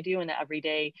work that they do in an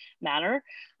everyday manner,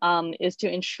 is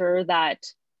to ensure that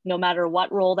no matter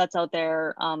what role that's out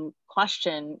there,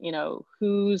 question, you know,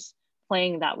 who's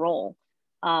playing that role.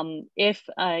 If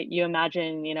you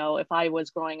imagine, you know, if I was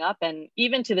growing up, and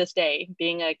even to this day,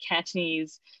 being a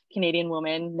Cantonese Canadian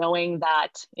woman, knowing that,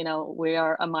 you know, we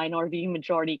are a minority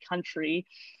majority country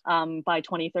by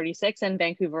 2036, and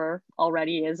Vancouver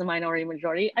already is a minority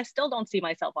majority, I still don't see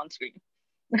myself on screen.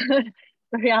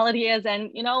 The reality is, and,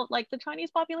 you know, like the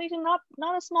Chinese population,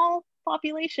 not a small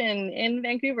population in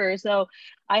Vancouver. So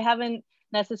I haven't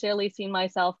necessarily seen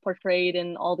myself portrayed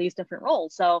in all these different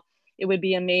roles. So it would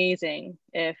be amazing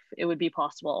if it would be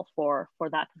possible for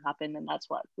that to happen. And that's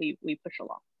what we push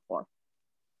along for.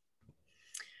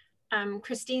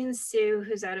 Christine Sue,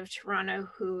 who's out of Toronto,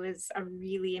 who is a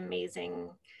really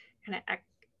amazing kind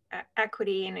of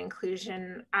equity and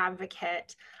inclusion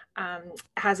advocate,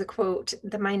 has a quote: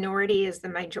 "The minority is the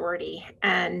majority."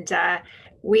 And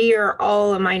we are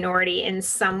all a minority in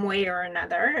some way or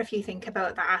another, if you think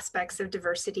about the aspects of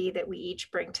diversity that we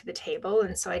each bring to the table.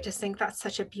 And so I just think that's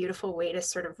such a beautiful way to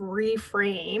sort of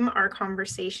reframe our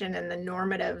conversation and the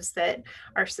normatives that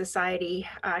our society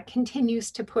continues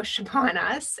to push upon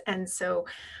us. And so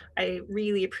I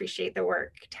really appreciate the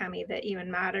work, Tammy, that you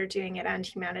and Matt are doing at And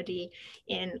Humanity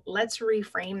in let's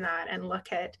reframe that and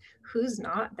look at who's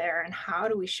not there and how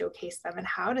do we showcase them and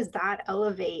how does that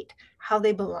elevate how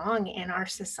they belong in our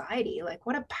society. Like,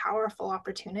 what a powerful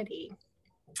opportunity.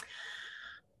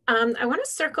 I want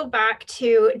to circle back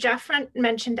to Jeff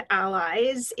mentioned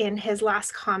allies in his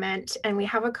last comment, and we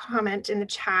have a comment in the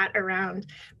chat around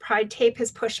Pride Tape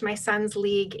has pushed my son's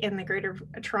league in the Greater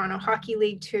Toronto Hockey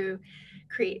League to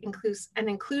create an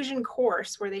inclusion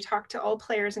course where they talk to all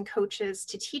players and coaches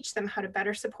to teach them how to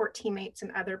better support teammates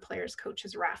and other players,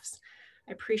 coaches, refs.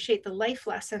 I appreciate the life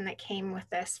lesson that came with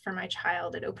this for my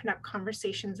child. It opened up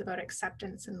conversations about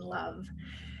acceptance and love.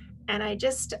 And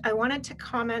I wanted to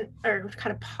comment or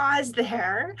kind of pause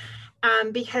there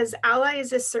because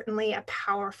allies is certainly a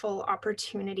powerful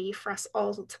opportunity for us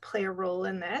all to play a role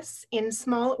in this in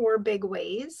small or big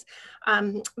ways.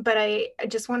 But I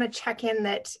just want to check in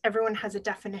that everyone has a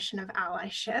definition of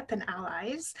allyship and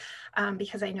allies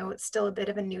because I know it's still a bit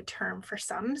of a new term for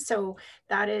some. So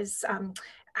that is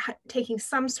taking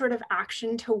some sort of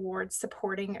action towards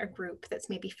supporting a group that's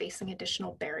maybe facing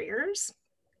additional barriers.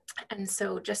 And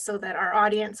so just so that our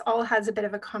audience all has a bit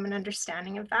of a common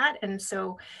understanding of that. And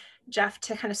so Jeff,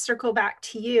 to kind of circle back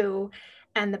to you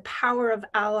and the power of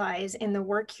allies in the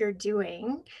work you're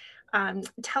doing,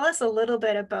 tell us a little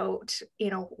bit about, you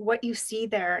know, what you see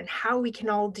there and how we can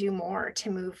all do more to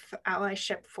move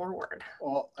allyship forward.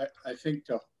 Well, I think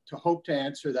to to hope to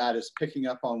answer that is picking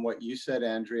up on what you said,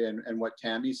 Andrea, and what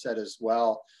Tammy said as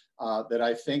well, that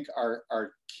I think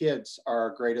our kids are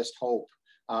our greatest hope.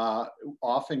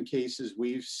 Often cases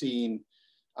we've seen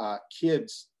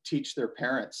kids teach their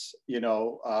parents,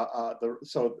 so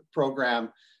the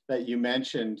program that you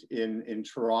mentioned in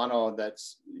Toronto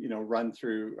that's, run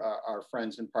through our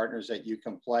friends and partners at You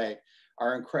Can Play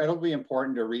are incredibly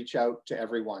important to reach out to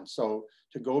everyone. So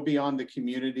to go beyond the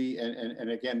community, and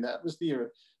again, that was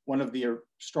one of the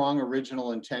strong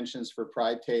original intentions for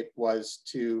Pride Tape, was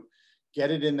to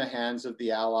get it in the hands of the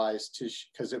allies to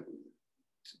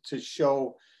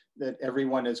show that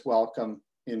everyone is welcome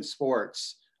in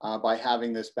sports by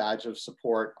having this badge of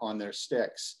support on their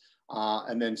sticks.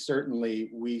 And then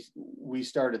certainly we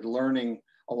started learning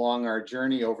along our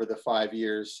journey over the 5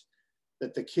 years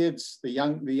that the kids, the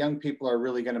young people are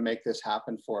really going to make this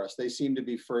happen for us. They seem to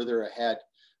be further ahead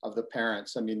of the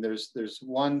parents. I mean, there's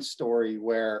one story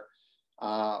where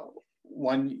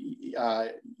one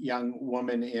young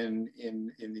woman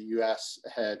in the US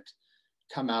had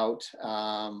come out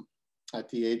at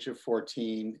the age of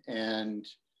 14, and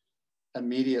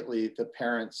immediately the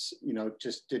parents,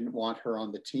 just didn't want her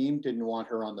on the team, didn't want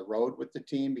her on the road with the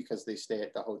team, because they stay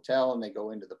at the hotel and they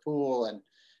go into the pool, and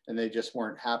they just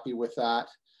weren't happy with that.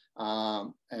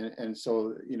 And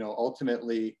so,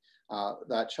 ultimately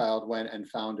that child went and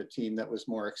found a team that was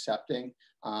more accepting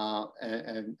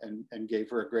and gave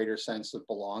her a greater sense of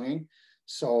belonging.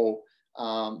 So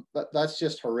but that's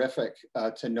just horrific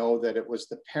to know that it was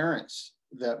the parents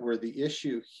that were the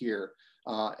issue here,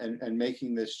 and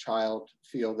making this child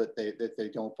feel that they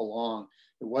don't belong.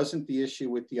 It wasn't the issue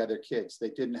with the other kids. They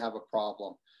didn't have a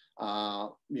problem,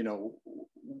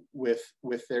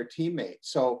 with their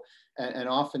teammates. So, and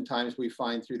oftentimes we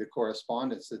find through the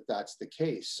correspondence that that's the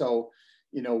case. So,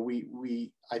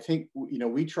 I think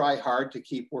we try hard to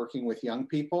keep working with young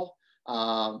people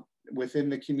within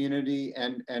the community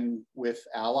and with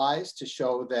allies to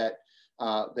show that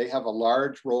they have a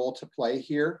large role to play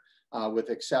here with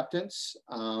acceptance.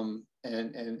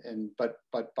 But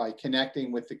by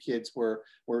connecting with the kids, we're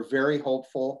very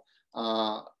hopeful.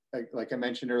 Like I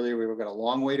mentioned earlier, we've got a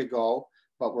long way to go,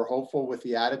 but we're hopeful with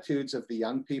the attitudes of the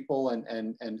young people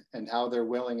and how they're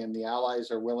willing, and the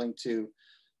allies are willing to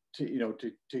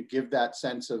give that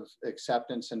sense of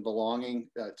acceptance and belonging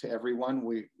to everyone.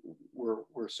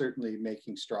 We're certainly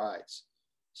making strides.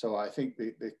 So I think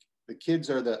the kids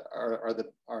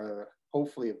are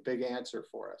hopefully a big answer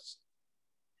for us.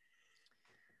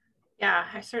 Yeah,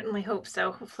 I certainly hope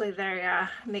so. Hopefully they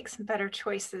make some better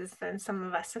choices than some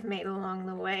of us have made along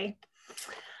the way.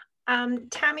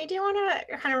 Tammy, do you want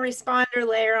to kind of respond or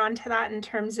layer onto that in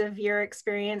terms of your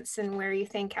experience and where you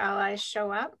think allies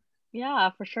show up?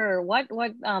 Yeah, for sure. What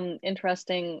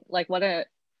interesting, what a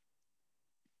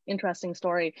interesting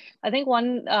story. I think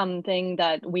one thing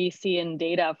that we see in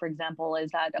data, for example, is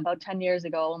that about 10 years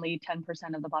ago, only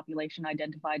 10% of the population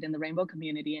identified in the rainbow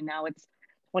community, and now it's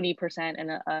 20%,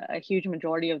 and a huge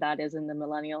majority of that is in the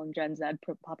millennial and Gen Z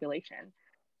population.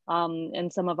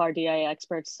 And some of our DIA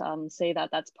experts say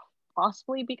that that's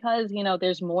possibly because,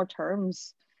 there's more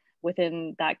terms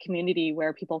within that community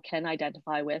where people can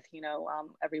identify with,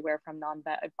 everywhere from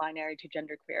non-binary to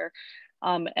genderqueer,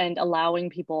 and allowing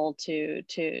people to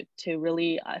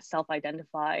really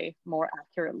self-identify more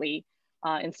accurately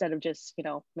instead of just,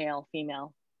 male,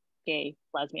 female, gay,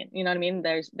 lesbian, you know what I mean?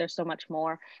 There's so much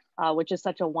more, which is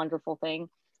such a wonderful thing.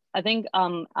 I think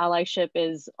allyship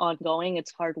is ongoing.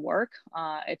 It's hard work.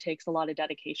 It takes a lot of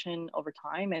dedication over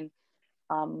time, and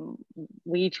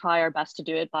we try our best to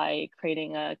do it by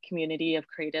creating a community of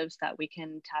creatives that we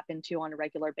can tap into on a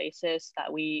regular basis,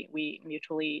 that we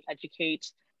mutually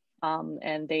educate,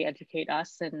 and they educate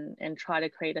us, and try to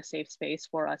create a safe space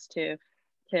for us to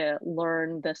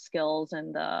learn the skills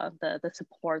and the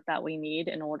support that we need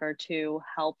in order to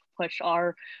help push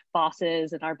our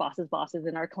bosses and our bosses' bosses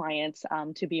and our clients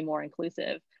to be more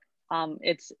inclusive.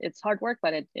 It's hard work,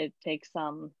 but it takes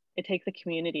a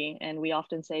community, and we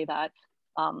often say that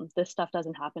this stuff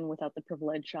doesn't happen without the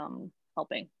privilege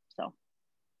helping. So.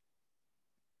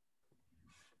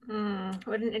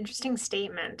 What an interesting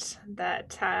statement,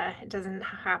 that it doesn't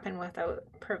happen without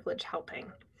privilege helping.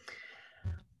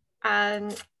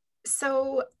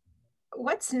 So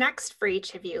what's next for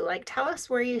each of you? Tell us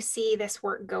where you see this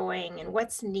work going and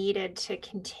what's needed to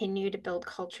continue to build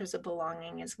cultures of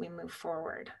belonging as we move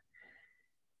forward.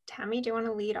 Tammy, do you want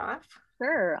to lead off?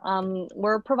 Sure.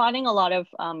 We're providing a lot of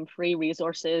free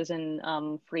resources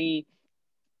and free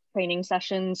training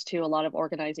sessions to a lot of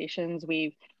organizations.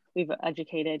 We've we've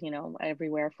educated, you know,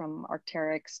 everywhere from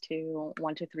Arc'teryx to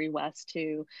 123 West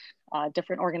to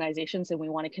different organizations, and we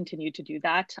want to continue to do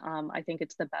that. I think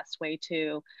it's the best way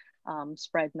to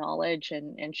spread knowledge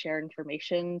and share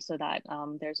information so that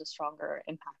there's a stronger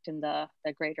impact in the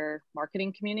greater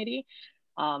marketing community.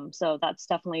 So that's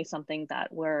definitely something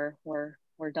that we're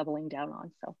doubling down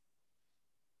on. So.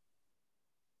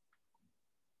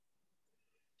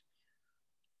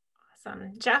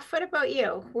 Awesome. Jeff, what about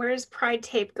you? Where's Pride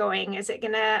Tape going? Is it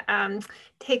gonna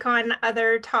take on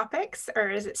other topics,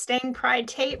 or is it staying Pride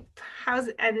Tape?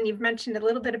 And you've mentioned a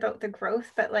little bit about the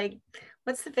growth, but like,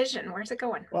 what's the vision? Where's it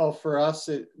going? Well, for us,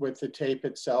 with the tape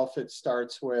itself, it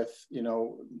starts with, you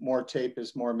know, more tape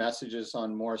is more messages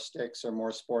on more sticks or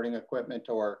more sporting equipment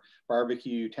or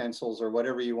barbecue utensils or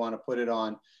whatever you want to put it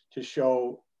on, to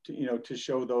show, to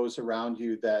show those around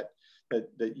you that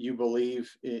you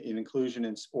believe in inclusion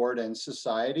in sport and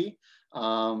society.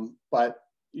 But,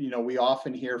 you know, we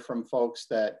often hear from folks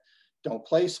that don't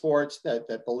play sports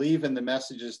that believe in the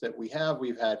messages that we have.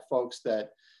 We've had folks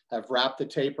that have wrapped the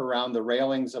tape around the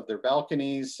railings of their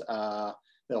balconies.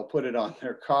 They'll put it on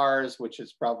their cars, which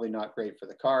is probably not great for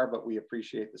the car, but we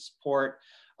appreciate the support.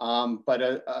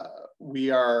 But we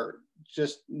are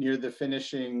just near the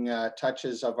finishing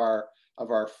touches of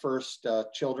our first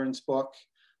children's book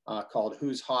called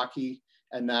Who's Hockey?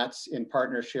 And that's in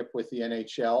partnership with the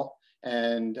NHL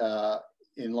and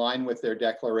in line with their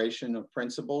declaration of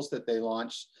principles that they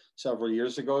launched several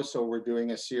years ago. So we're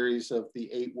doing a series of the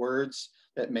 8 words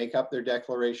that make up their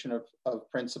declaration of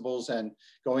principles and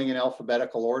going in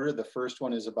alphabetical order. The first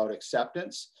one is about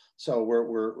acceptance. So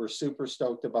we're super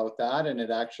stoked about that. And it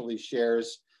actually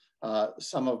shares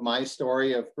some of my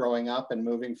story of growing up and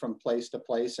moving from place to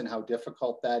place and how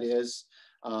difficult that is.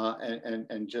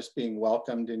 And just being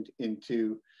welcomed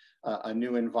into a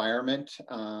new environment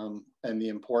and the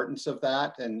importance of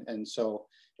that. And so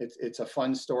it's a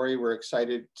fun story. We're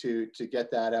excited to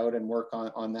get that out and work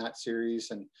on that series.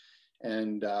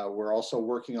 And we're also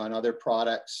working on other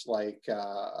products like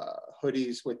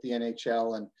hoodies with the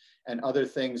NHL and other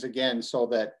things, again, so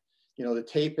that, you know, the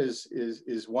tape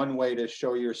is one way to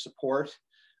show your support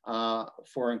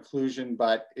for inclusion,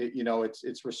 but you know,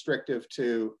 it's restrictive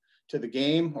to the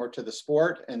game or to the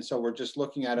sport. And so we're just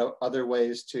looking at other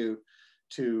ways to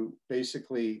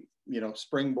basically, you know,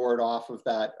 springboard off of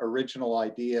that original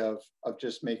idea of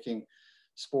just making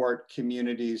sport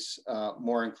communities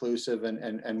more inclusive,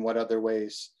 and what other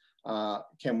ways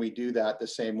can we do that the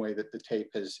same way that the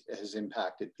tape has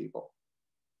impacted people.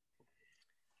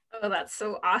 Oh, that's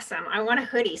so awesome. I want a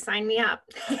hoodie. Sign me up.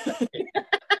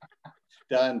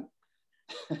 Done.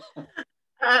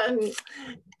 And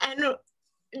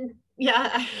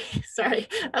yeah, sorry,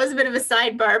 that was a bit of a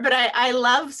sidebar, but I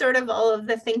love sort of all of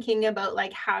the thinking about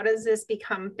like, how does this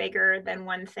become bigger than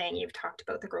one thing? You've talked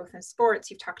about the growth in sports,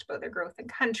 you've talked about the growth in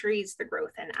countries, the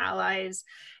growth in allies,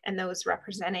 and those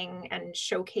representing and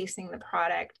showcasing the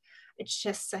product. It's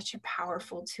just such a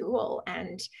powerful tool.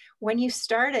 And when you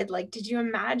started, like, did you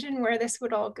imagine where this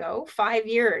would all go? 5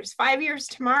 years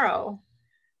tomorrow.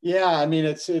 Yeah, I mean,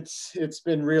 it's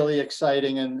been really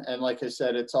exciting. And like I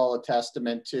said, it's all a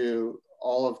testament to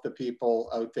all of the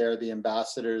people out there, the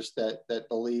ambassadors that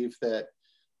believe that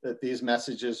these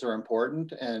messages are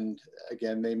important. And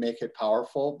again, they make it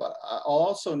powerful. But I'll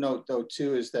also note though,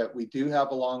 too, is that we do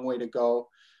have a long way to go.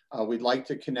 We'd like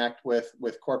to connect with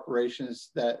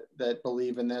corporations that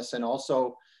believe in this, and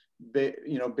also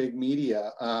big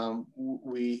media.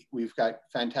 We've got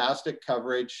fantastic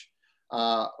coverage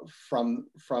from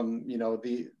you know,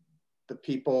 the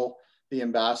people, the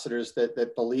ambassadors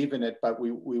that believe in it, but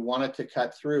we wanted to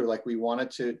cut through. Like, we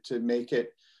wanted to make it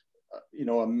you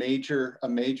know, a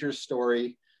major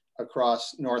story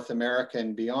across North America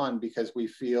and beyond, because we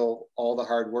feel all the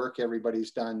hard work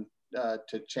everybody's done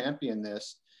to champion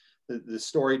this, the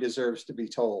story deserves to be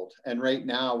told. And right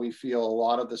now we feel a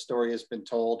lot of the story has been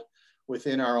told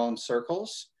within our own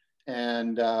circles.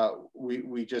 And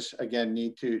we just, again,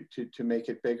 need to make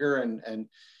it bigger. And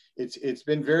it's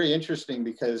been very interesting,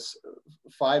 because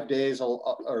 5 days,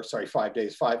 or sorry, 5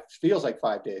 days, feels like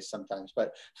 5 days sometimes,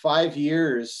 but 5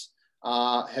 years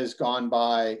has gone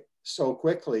by so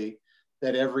quickly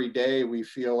that every day we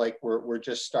feel like we're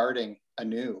just starting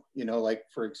anew. You know, like,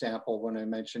 for example, when I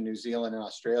mentioned New Zealand and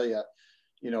Australia,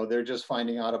 you know, they're just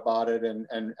finding out about it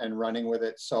and running with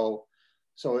it. So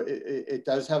it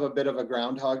does have a bit of a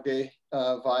Groundhog Day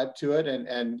vibe to it,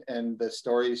 and the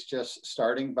story is just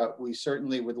starting. But we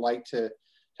certainly would like to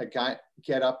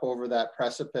get up over that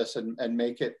precipice and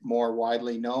make it more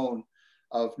widely known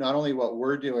of not only what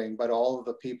we're doing, but all of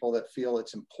the people that feel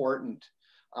it's important.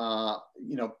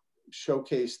 You know,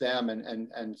 showcase them.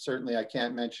 And certainly I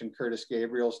can't mention Curtis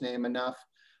Gabriel's name enough,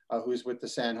 who's with the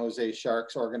San Jose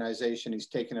Sharks organization. He's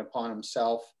taken it upon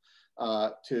himself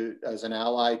as an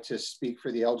ally to speak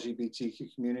for the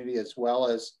LGBTQ community, as well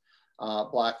as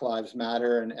Black Lives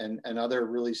Matter and other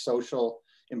really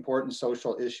important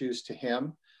social issues to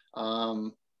him.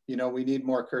 You know, we need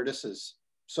more Curtises.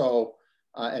 So,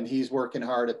 and he's working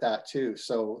hard at that too.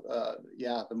 So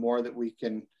yeah, the more that we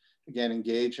can, again,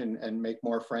 engage and make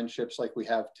more friendships like we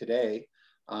have today,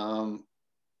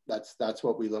 that's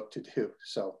what we look to do.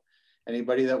 So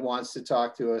anybody that wants to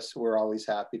talk to us, we're always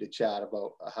happy to chat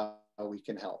about how we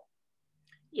can help.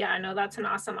 Yeah, no, that's an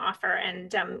awesome offer.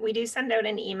 And we do send out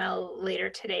an email later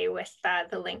today with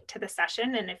the link to the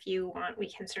session. And if you want,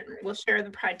 we'll share the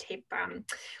Pride Tape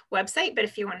website, but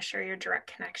if you want to share your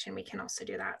direct connection, we can also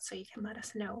do that. So you can let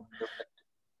us know.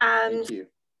 Thank you.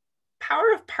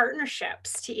 Power of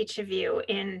partnerships to each of you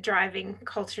in driving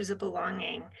cultures of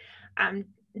belonging.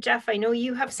 Jeff, I know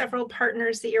you have several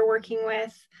partners that you're working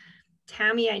with.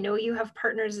 Tammy, I know you have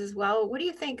partners as well. What do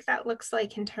you think that looks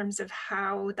like in terms of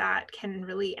how that can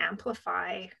really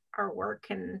amplify our work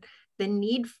and the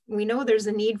need? We know there's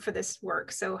a need for this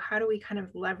work. So how do we kind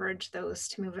of leverage those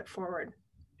to move it forward?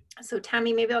 So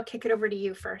Tammy, maybe I'll kick it over to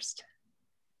you first.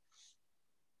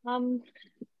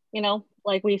 You know,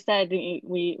 like we said,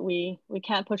 we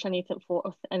can't push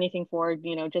anything forward,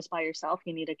 you know, just by yourself.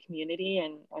 You need a community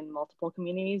and multiple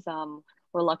communities.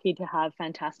 We're lucky to have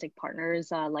fantastic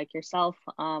partners like yourself,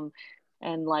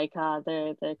 and like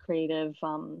the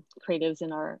creatives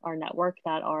in our network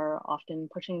that are often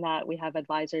pushing that. We have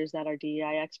advisors that are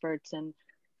DEI experts and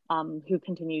who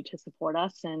continue to support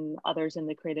us, and others in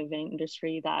the creative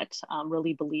industry that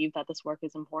really believe that this work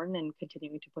is important and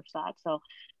continuing to push that. So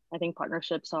I think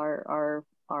partnerships are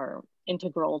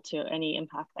integral to any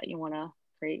impact that you want to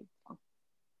create.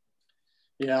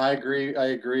 Yeah, I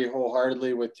agree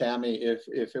wholeheartedly with Tammy.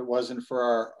 If it wasn't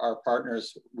for our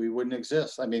partners, we wouldn't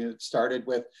exist. I mean, it started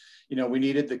with, you know, we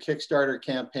needed the Kickstarter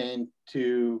campaign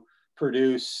to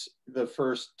produce the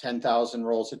first 10,000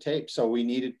 rolls of tape. So we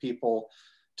needed people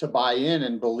to buy in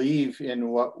and believe in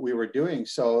what we were doing.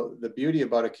 So the beauty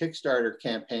about a Kickstarter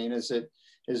campaign is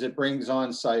it brings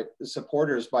on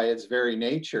supporters by its very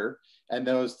nature, and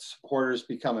those supporters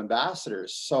become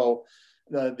ambassadors. So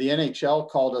the NHL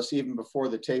called us even before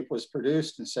the tape was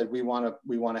produced and said, we want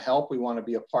to help, we want to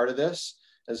be a part of this,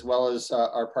 as well as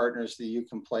our partners, the You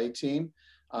Can Play team,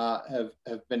 have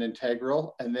been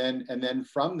integral. And then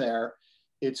from there,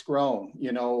 it's grown.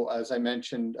 You know, as I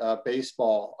mentioned,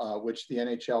 baseball, which the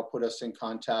NHL put us in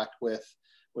contact with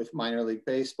minor league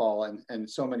baseball and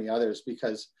so many others,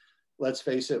 because let's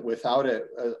face it, without it,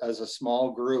 as a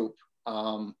small group,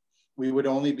 we would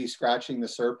only be scratching the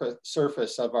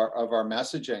surface of our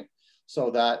messaging.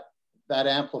 So that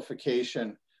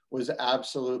amplification was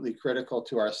absolutely critical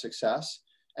to our success,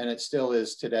 and it still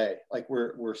is today. Like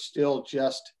we're still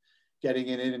just getting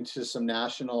it into some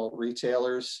national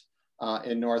retailers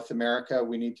in North America.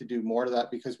 We need to do more to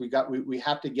that, because we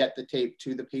have to get the tape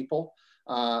to the people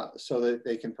so that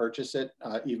they can purchase it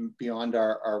even beyond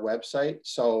our website.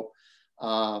 So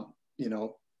you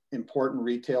know, important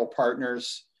retail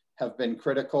partners have been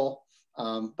critical,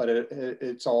 but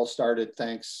it's all started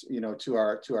thanks, you know, to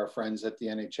our friends at the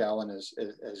NHL, and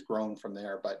has grown from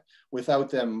there. But without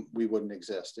them, we wouldn't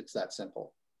exist. It's that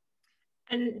simple.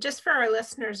 And just for our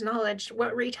listeners' knowledge,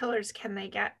 what retailers can they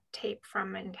get tape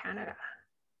from in Canada?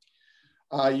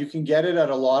 You can get it at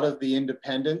a lot of the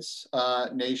independents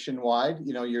nationwide.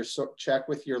 You know, check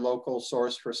with your local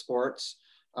Source for Sports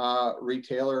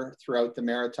retailer throughout the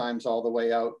Maritimes, all the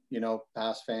way out, you know,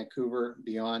 past Vancouver,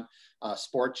 beyond.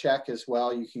 Sport Check as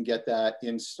well. You can get that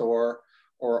in store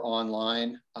or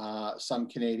online. Some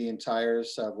Canadian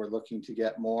Tires, we're looking to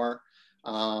get more.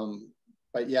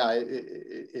 But yeah,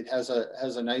 it has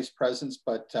a nice presence,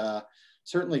 but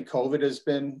certainly COVID has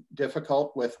been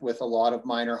difficult with a lot of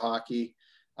minor hockey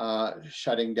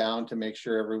shutting down to make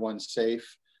sure everyone's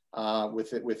safe.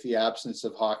 With the absence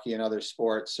of hockey and other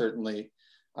sports, certainly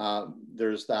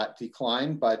there's that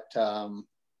decline. But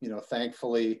you know,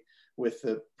 thankfully, with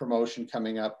the promotion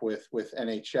coming up with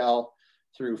NHL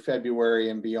through February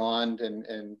and beyond,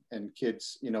 and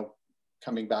kids, you know,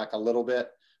 coming back a little bit,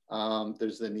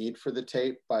 there's the need for the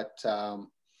tape. But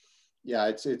yeah,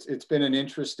 it's been an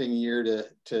interesting year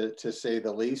to say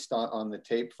the least on the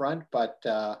tape front. But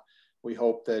we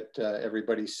hope that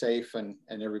everybody's safe and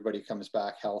everybody comes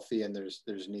back healthy, and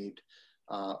there's need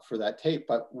for that tape.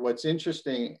 But what's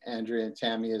interesting, Andrea and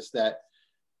Tammy, is that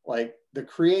like the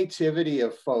creativity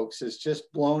of folks has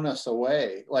just blown us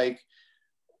away. Like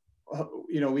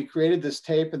we created this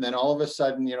tape, and then all of a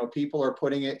sudden, people are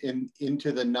putting it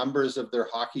into the numbers of their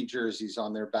hockey jerseys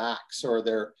on their backs, or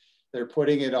they're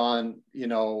putting it on,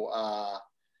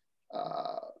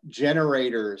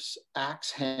 generators,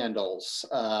 axe handles,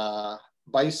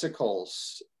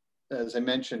 bicycles, as I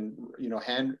mentioned,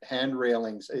 hand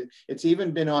railings. It's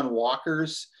even been on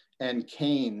walkers and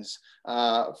canes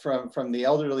from the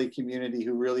elderly community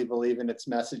who really believe in its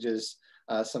messages.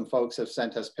 Some folks have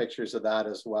sent us pictures of that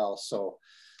as well. So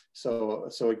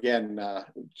again,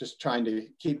 just trying to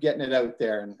keep getting it out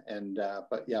there,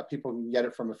 but yeah, people can get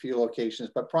it from a few locations,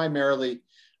 but primarily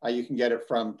you can get it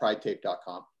from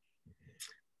pridetape.com.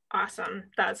 Awesome.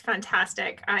 That's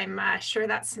fantastic. I'm sure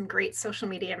that's some great social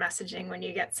media messaging when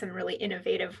you get some really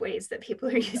innovative ways that people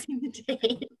are using the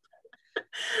tape.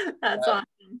 That's awesome.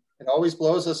 It always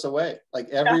blows us away. Like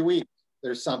every week,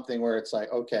 there's something where it's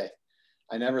like, okay,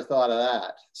 I never thought of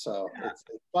that. So it's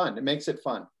fun. It makes it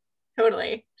fun.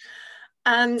 Totally.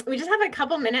 We just have a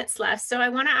couple minutes left. So I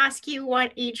want to ask you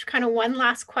one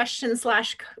last question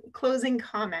 / closing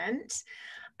comment.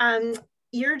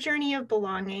 Your journey of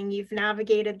belonging, you've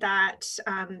navigated that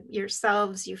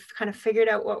yourselves, you've kind of figured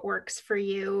out what works for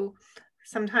you,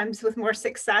 sometimes with more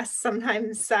success,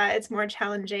 sometimes it's more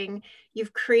challenging.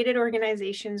 You've created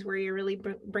organizations where you're really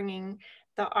bringing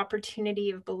the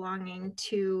opportunity of belonging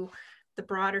to the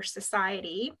broader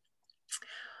society.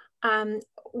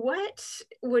 What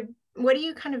are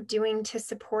you kind of doing to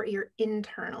support your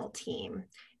internal team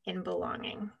in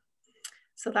belonging?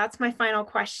 So that's my final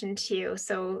question to you.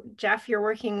 So Jeff, you're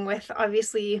working with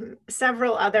obviously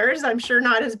several others. I'm sure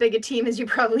not as big a team as you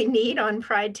probably need on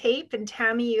Pride Tape. And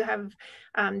Tammy, you have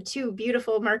 2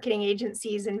 beautiful marketing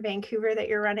agencies in Vancouver that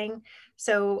you're running.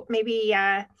 So maybe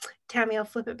Tammy, I'll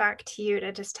flip it back to you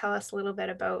to just tell us a little bit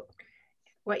about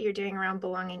what you're doing around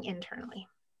belonging internally.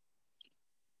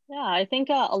 Yeah, I think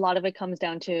a lot of it comes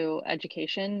down to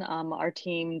education. Our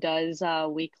team does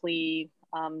weekly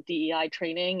DEI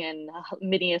training and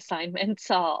mini assignments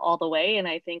all the way. And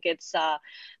I think it's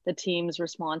the team's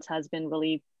response has been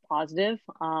really positive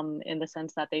in the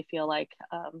sense that they feel like,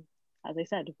 as I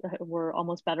said, we're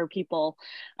almost better people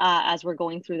as we're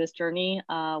going through this journey.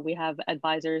 We have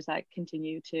advisors that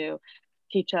continue to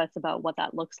teach us about what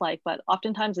that looks like, but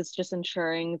oftentimes it's just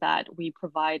ensuring that we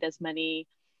provide as many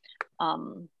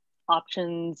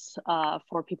options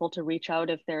for people to reach out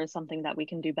if there is something that we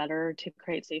can do better to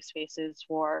create safe spaces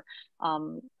for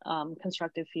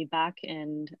constructive feedback,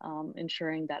 and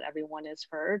ensuring that everyone is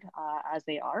heard as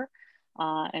they are,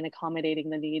 and accommodating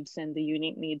the needs and the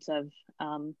unique needs of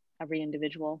every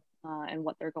individual and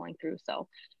what they're going through. So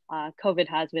COVID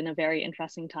has been a very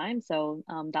interesting time. So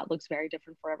that looks very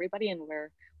different for everybody, and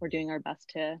we're doing our best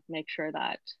to make sure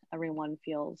that everyone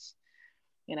feels,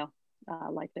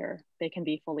 like they can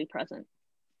be fully present.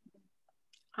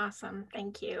 Awesome,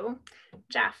 thank you.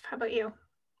 Jeff, how about you?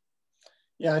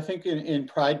 Yeah, I think in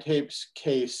Pride Tape's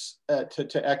case,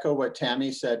 to echo what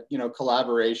Tammy said,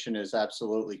 collaboration is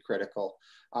absolutely critical.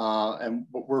 And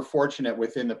we're fortunate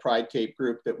within the Pride Tape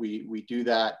group that we do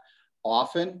that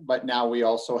often, but now we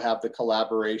also have the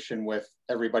collaboration with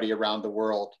everybody around the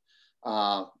world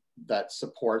that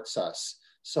supports us.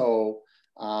 So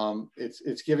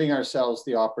it's giving ourselves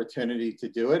the opportunity to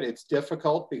do it. It's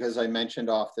difficult because I mentioned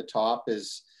off the top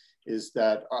is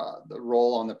that the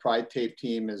role on the Pride Tape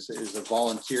team is a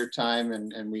volunteer time,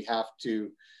 and we have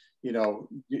to,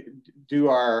 do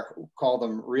our, call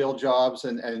them real jobs.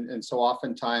 And so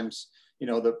oftentimes,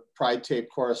 the Pride Tape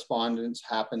correspondence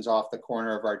happens off the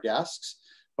corner of our desks,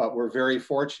 but we're very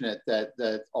fortunate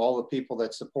that all the people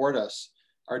that support us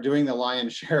are doing the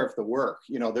lion's share of the work.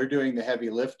 They're doing the heavy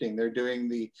lifting, they're doing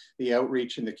the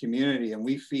outreach in the community, and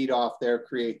we feed off their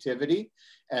creativity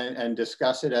and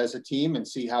discuss it as a team and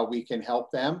see how we can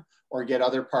help them or get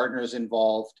other partners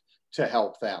involved to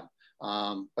help them.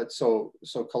 But so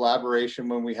collaboration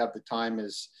when we have the time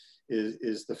is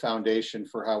the foundation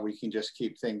for how we can just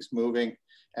keep things moving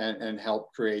and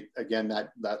help create, again,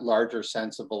 that larger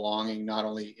sense of belonging, not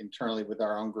only internally with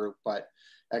our own group, but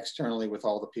externally with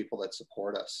all the people that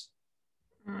support us.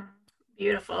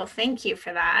 Beautiful. Thank you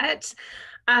for that.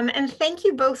 And thank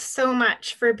you both so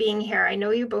much for being here. I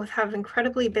know you both have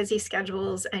incredibly busy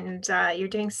schedules, and you're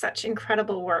doing such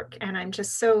incredible work. And I'm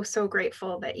just so, so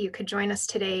grateful that you could join us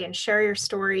today and share your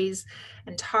stories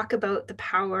and talk about the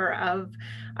power of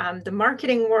the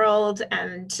marketing world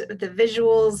and the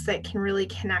visuals that can really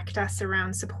connect us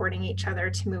around supporting each other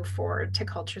to move forward to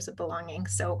cultures of belonging.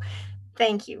 So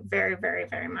thank you very, very,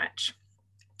 very much.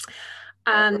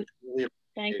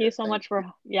 Thank you so much for,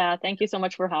 thank you so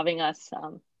much for having us.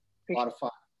 A lot of fun.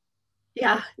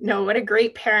 Yeah, no, what a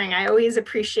great pairing. I always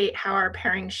appreciate how our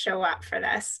pairings show up for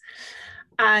this.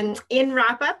 In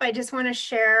wrap up, I just want to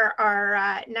share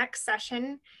our next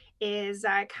session is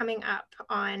coming up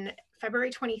on February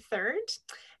 23rd.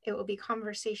 It will be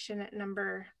conversation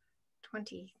number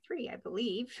 23, I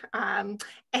believe, and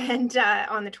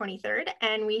on the 23rd.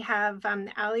 And we have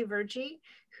Ali Vergy,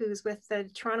 who's with the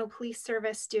Toronto Police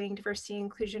Service doing diversity and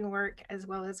inclusion work, as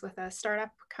well as with a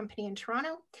startup company in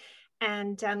Toronto.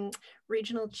 And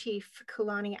Regional Chief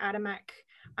Kulani Adamek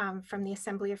from the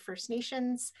Assembly of First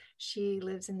Nations. She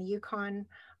lives in the Yukon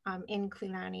in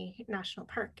Kulani National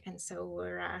Park. And so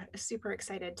we're super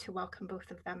excited to welcome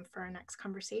both of them for our next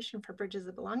conversation for Bridges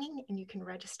of Belonging, and you can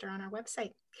register on our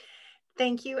website.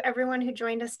 Thank you everyone who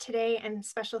joined us today, and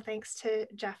special thanks to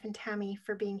Jeff and Tammy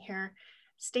for being here.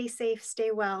 Stay safe, stay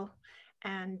well,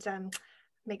 and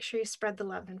make sure you spread the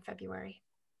love in February.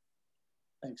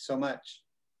 Thanks so much.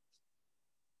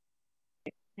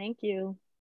 Thank you.